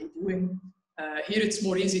actually doing. Here it's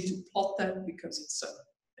more easy to plot that because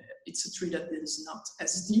it's a tree that is not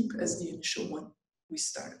as deep as the initial one we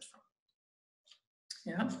started from.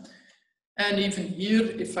 Yeah, and even here,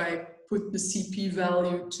 if I put the CP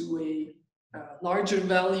value to a larger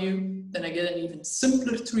value, then I get an even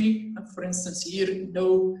simpler tree. For instance, here,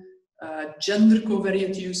 no gender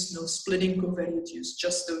covariate use, no splitting covariate use,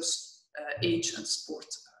 just those age and sport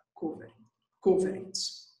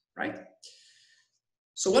covariates, right?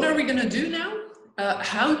 So what are we going to do now?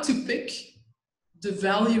 How to pick the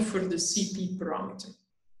value for the CP parameter.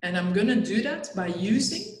 And I'm going to do that by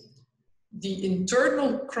using the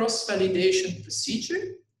internal cross-validation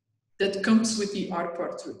procedure that comes with the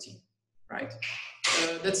R-part routine, right?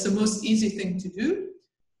 That's the most easy thing to do.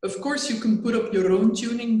 Of course, you can put up your own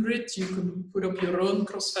tuning grid, you can put up your own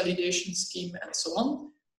cross-validation scheme, and so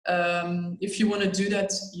on. If you want to do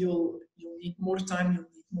that, you'll need more time, you'll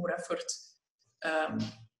need more effort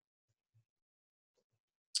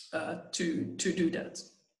to do that.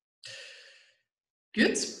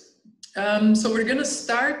 Good. So we're going to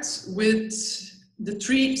start with the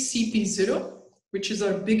tree CP0, which is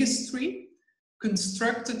our biggest tree,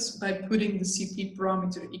 constructed by putting the CP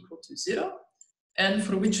parameter equal to 0, and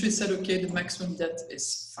for which we said, okay, the maximum depth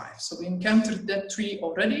is 5. So we encountered that tree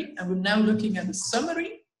already, and we're now looking at the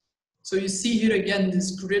summary. So you see here again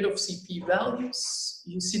this grid of CP values.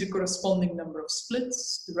 You see the corresponding number of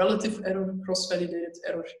splits, the relative error, cross-validated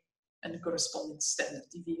error, and the corresponding standard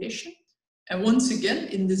deviation. And once again,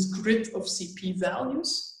 in this grid of CP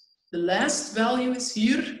values, the last value is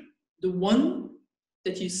here, the one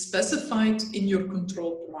that you specified in your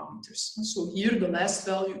control parameters. So here, the last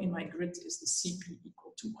value in my grid is the CP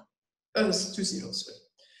equal to 0, sorry.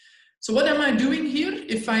 So what am I doing here?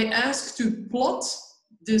 If I ask to plot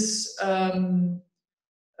this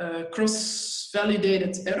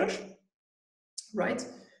cross-validated error, right?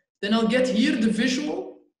 Then I'll get here the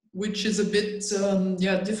visual, which is a bit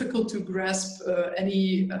difficult to grasp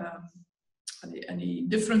any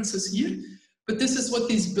differences here. But this is what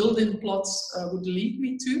these built-in plots would lead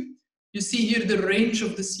me to. You see here the range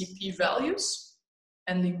of the CP values,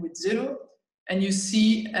 ending with 0. And you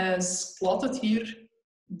see as plotted here,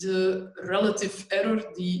 the relative error,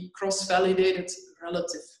 the cross-validated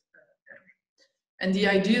relative error. And the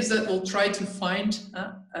idea is that we'll try to find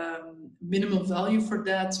minimal value for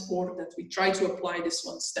that, or that we try to apply this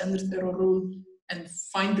one standard error rule and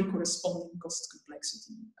find the corresponding cost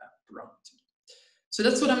complexity parameter. So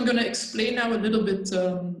that's what I'm going to explain now a little bit,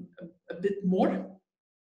 a bit more.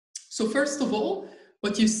 So first of all,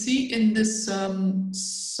 what you see in this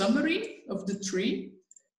summary of the tree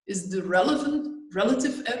is the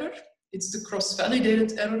relative error, it's the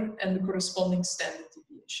cross-validated error, and the corresponding standard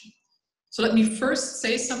deviation. So let me first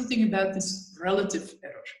say something about this relative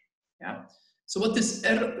error. Yeah. So what this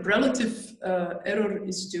relative error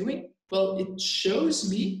is doing, well, it shows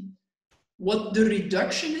me what the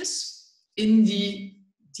reduction is in the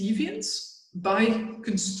deviance by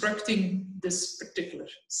constructing this particular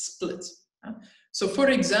split. So for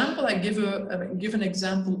example, I give an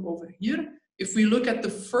example over here. If we look at the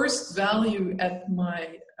first value at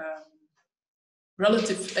my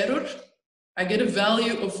relative error, I get a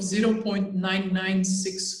value of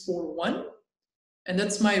 0.99641. And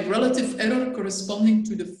that's my relative error corresponding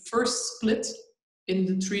to the first split in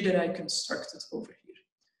the tree that I constructed over here.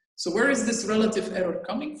 So where is this relative error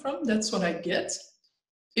coming from? That's what I get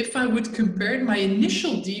if I would compare my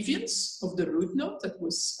initial deviance of the root node, that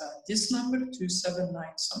was this number,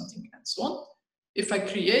 279 something and so on. If I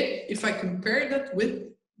compare that with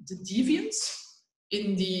the deviance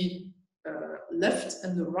in the left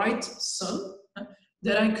and the right sum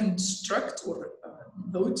that I construct, or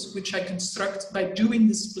nodes which I construct by doing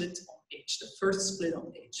the split on H, the first split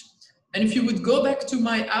on H. And if you would go back to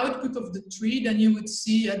my output of the tree, then you would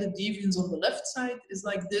see the deviance on the left side is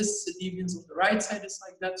like this, the deviance on the right side is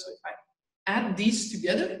like that. So if I add these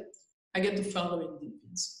together, I get the following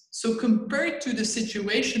deviance. So compared to the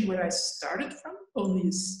situation where I started from,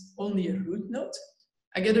 only a root node,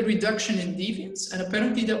 I get a reduction in deviance, and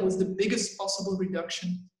apparently that was the biggest possible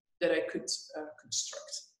reduction that I could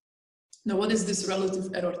construct. Now, what is this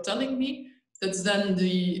relative error telling me? That's then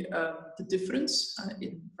the difference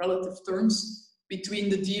in relative terms between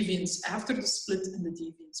the deviance after the split and the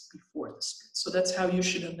deviance before the split. So that's how you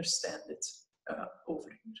should understand it over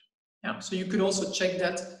here. Yeah. So you could also check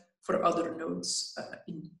that for other nodes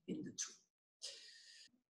in the tree.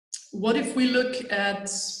 What if we look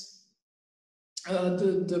at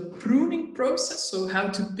the pruning process? So how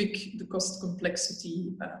to pick the cost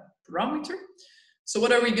complexity parameter. So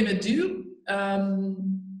what are we going to do?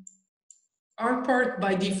 Our part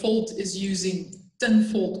by default is using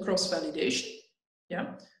 10-fold cross-validation.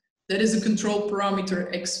 Yeah, that is a control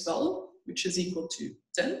parameter xval, which is equal to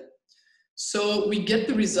 10. So we get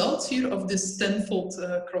the results here of this 10-fold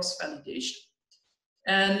cross-validation,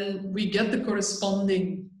 and we get the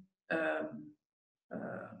corresponding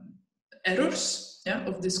errors, yeah,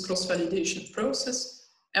 of this cross-validation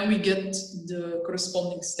process, and we get the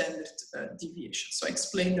corresponding standard deviation. So I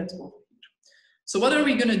explained that over here. So what are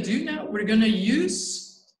we going to do now? We're going to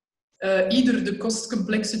use either the cost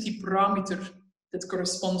complexity parameter that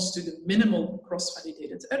corresponds to the minimal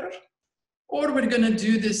cross-validated error, or we're going to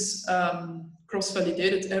do this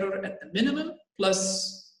cross-validated error at the minimum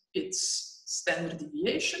plus its standard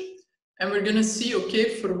deviation. And we're going to see,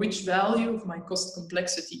 okay, for which value of my cost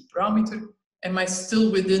complexity parameter am I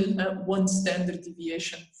still within one standard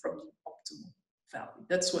deviation from the optimal value.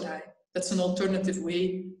 That's an alternative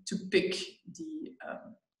way to pick the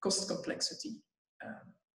cost complexity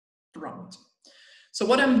parameter. So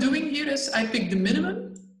what I'm doing here is I pick the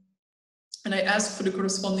minimum and I ask for the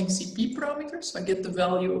corresponding CP parameter. So I get the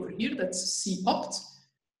value over here, that's copt.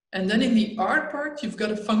 And then in the R part, you've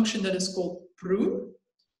got a function that is called prune.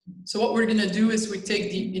 So what we're going to do is we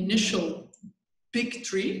take the initial big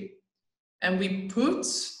tree and we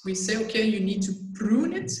say, okay, you need to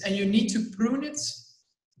prune it, and you need to prune it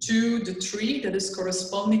to the tree that is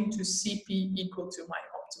corresponding to CP equal to my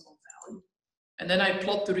optimal value. And then I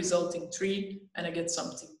plot the resulting tree and I get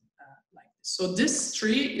something like this. So this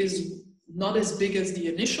tree is not as big as the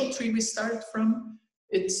initial tree we started from.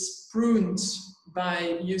 It's pruned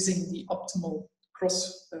by using the optimal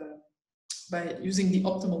cost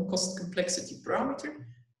complexity parameter.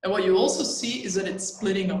 And what you also see is that it's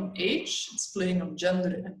splitting on age, it's splitting on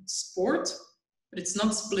gender and sport, but it's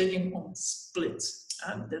not splitting on split.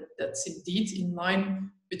 And that's indeed in line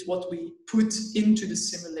with what we put into the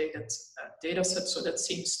simulated data set. So that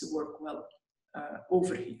seems to work well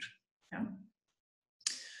over here. Yeah.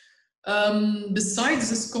 Besides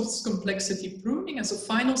this cost complexity pruning, as a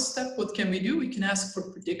final step, what can we do? We can ask for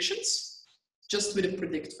predictions just with a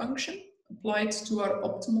predict function applied to our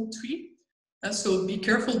optimal tree. So be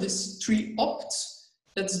careful, this tree opt,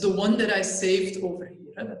 that's the one that I saved over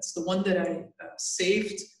here. That's the one that I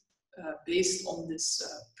saved based on this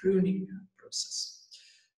pruning process.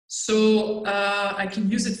 So I can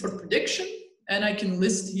use it for prediction, and I can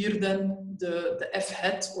list here then the f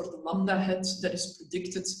hat or the lambda hat that is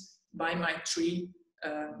predicted by my tree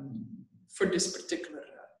for this particular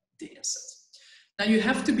data set. Now you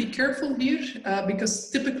have to be careful here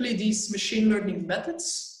because typically these machine learning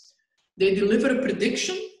methods, they deliver a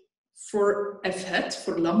prediction for f hat,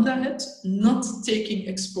 for lambda hat, not taking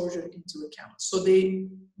exposure into account. So they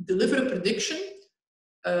deliver a prediction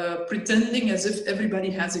pretending as if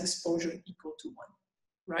everybody has exposure equal to 1,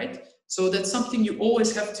 right? So that's something you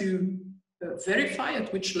always have to verify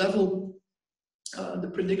at which level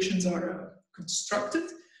the predictions are constructed.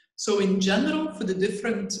 So in general, for the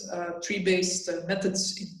different tree-based methods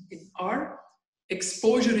in R,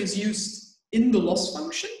 exposure is used in the loss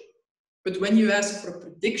function, but when you ask for a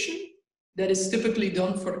prediction, that is typically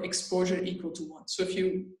done for exposure equal to 1. So if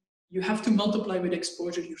you have to multiply with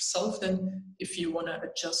exposure yourself then if you want to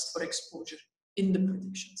adjust for exposure in the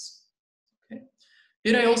predictions. Okay.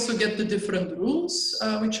 Here I also get the different rules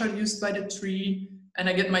which are used by the tree, and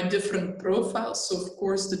I get my different profiles. So of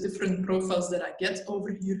course the different profiles that I get over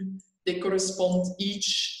here, they correspond each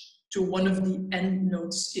to one of the end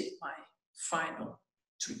nodes in my final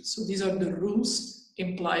tree. So these are the rules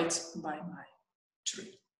implied by my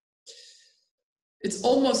tree. It's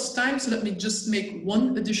almost time, so let me just make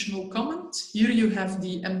one additional comment. Here you have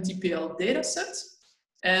the MTPL dataset,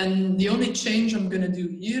 and the only change I'm going to do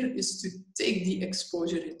here is to take the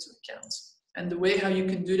exposure into account. And the way how you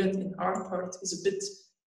can do that in R part is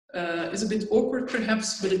a bit awkward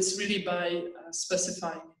perhaps, but it's really by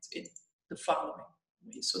specifying it in the following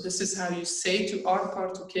way. So this is how you say to R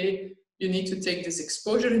part, okay, you need to take this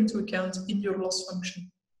exposure into account in your loss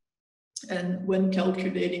function, and when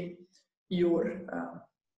calculating your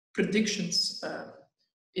predictions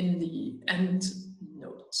in the end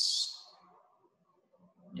nodes.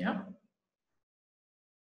 Yeah.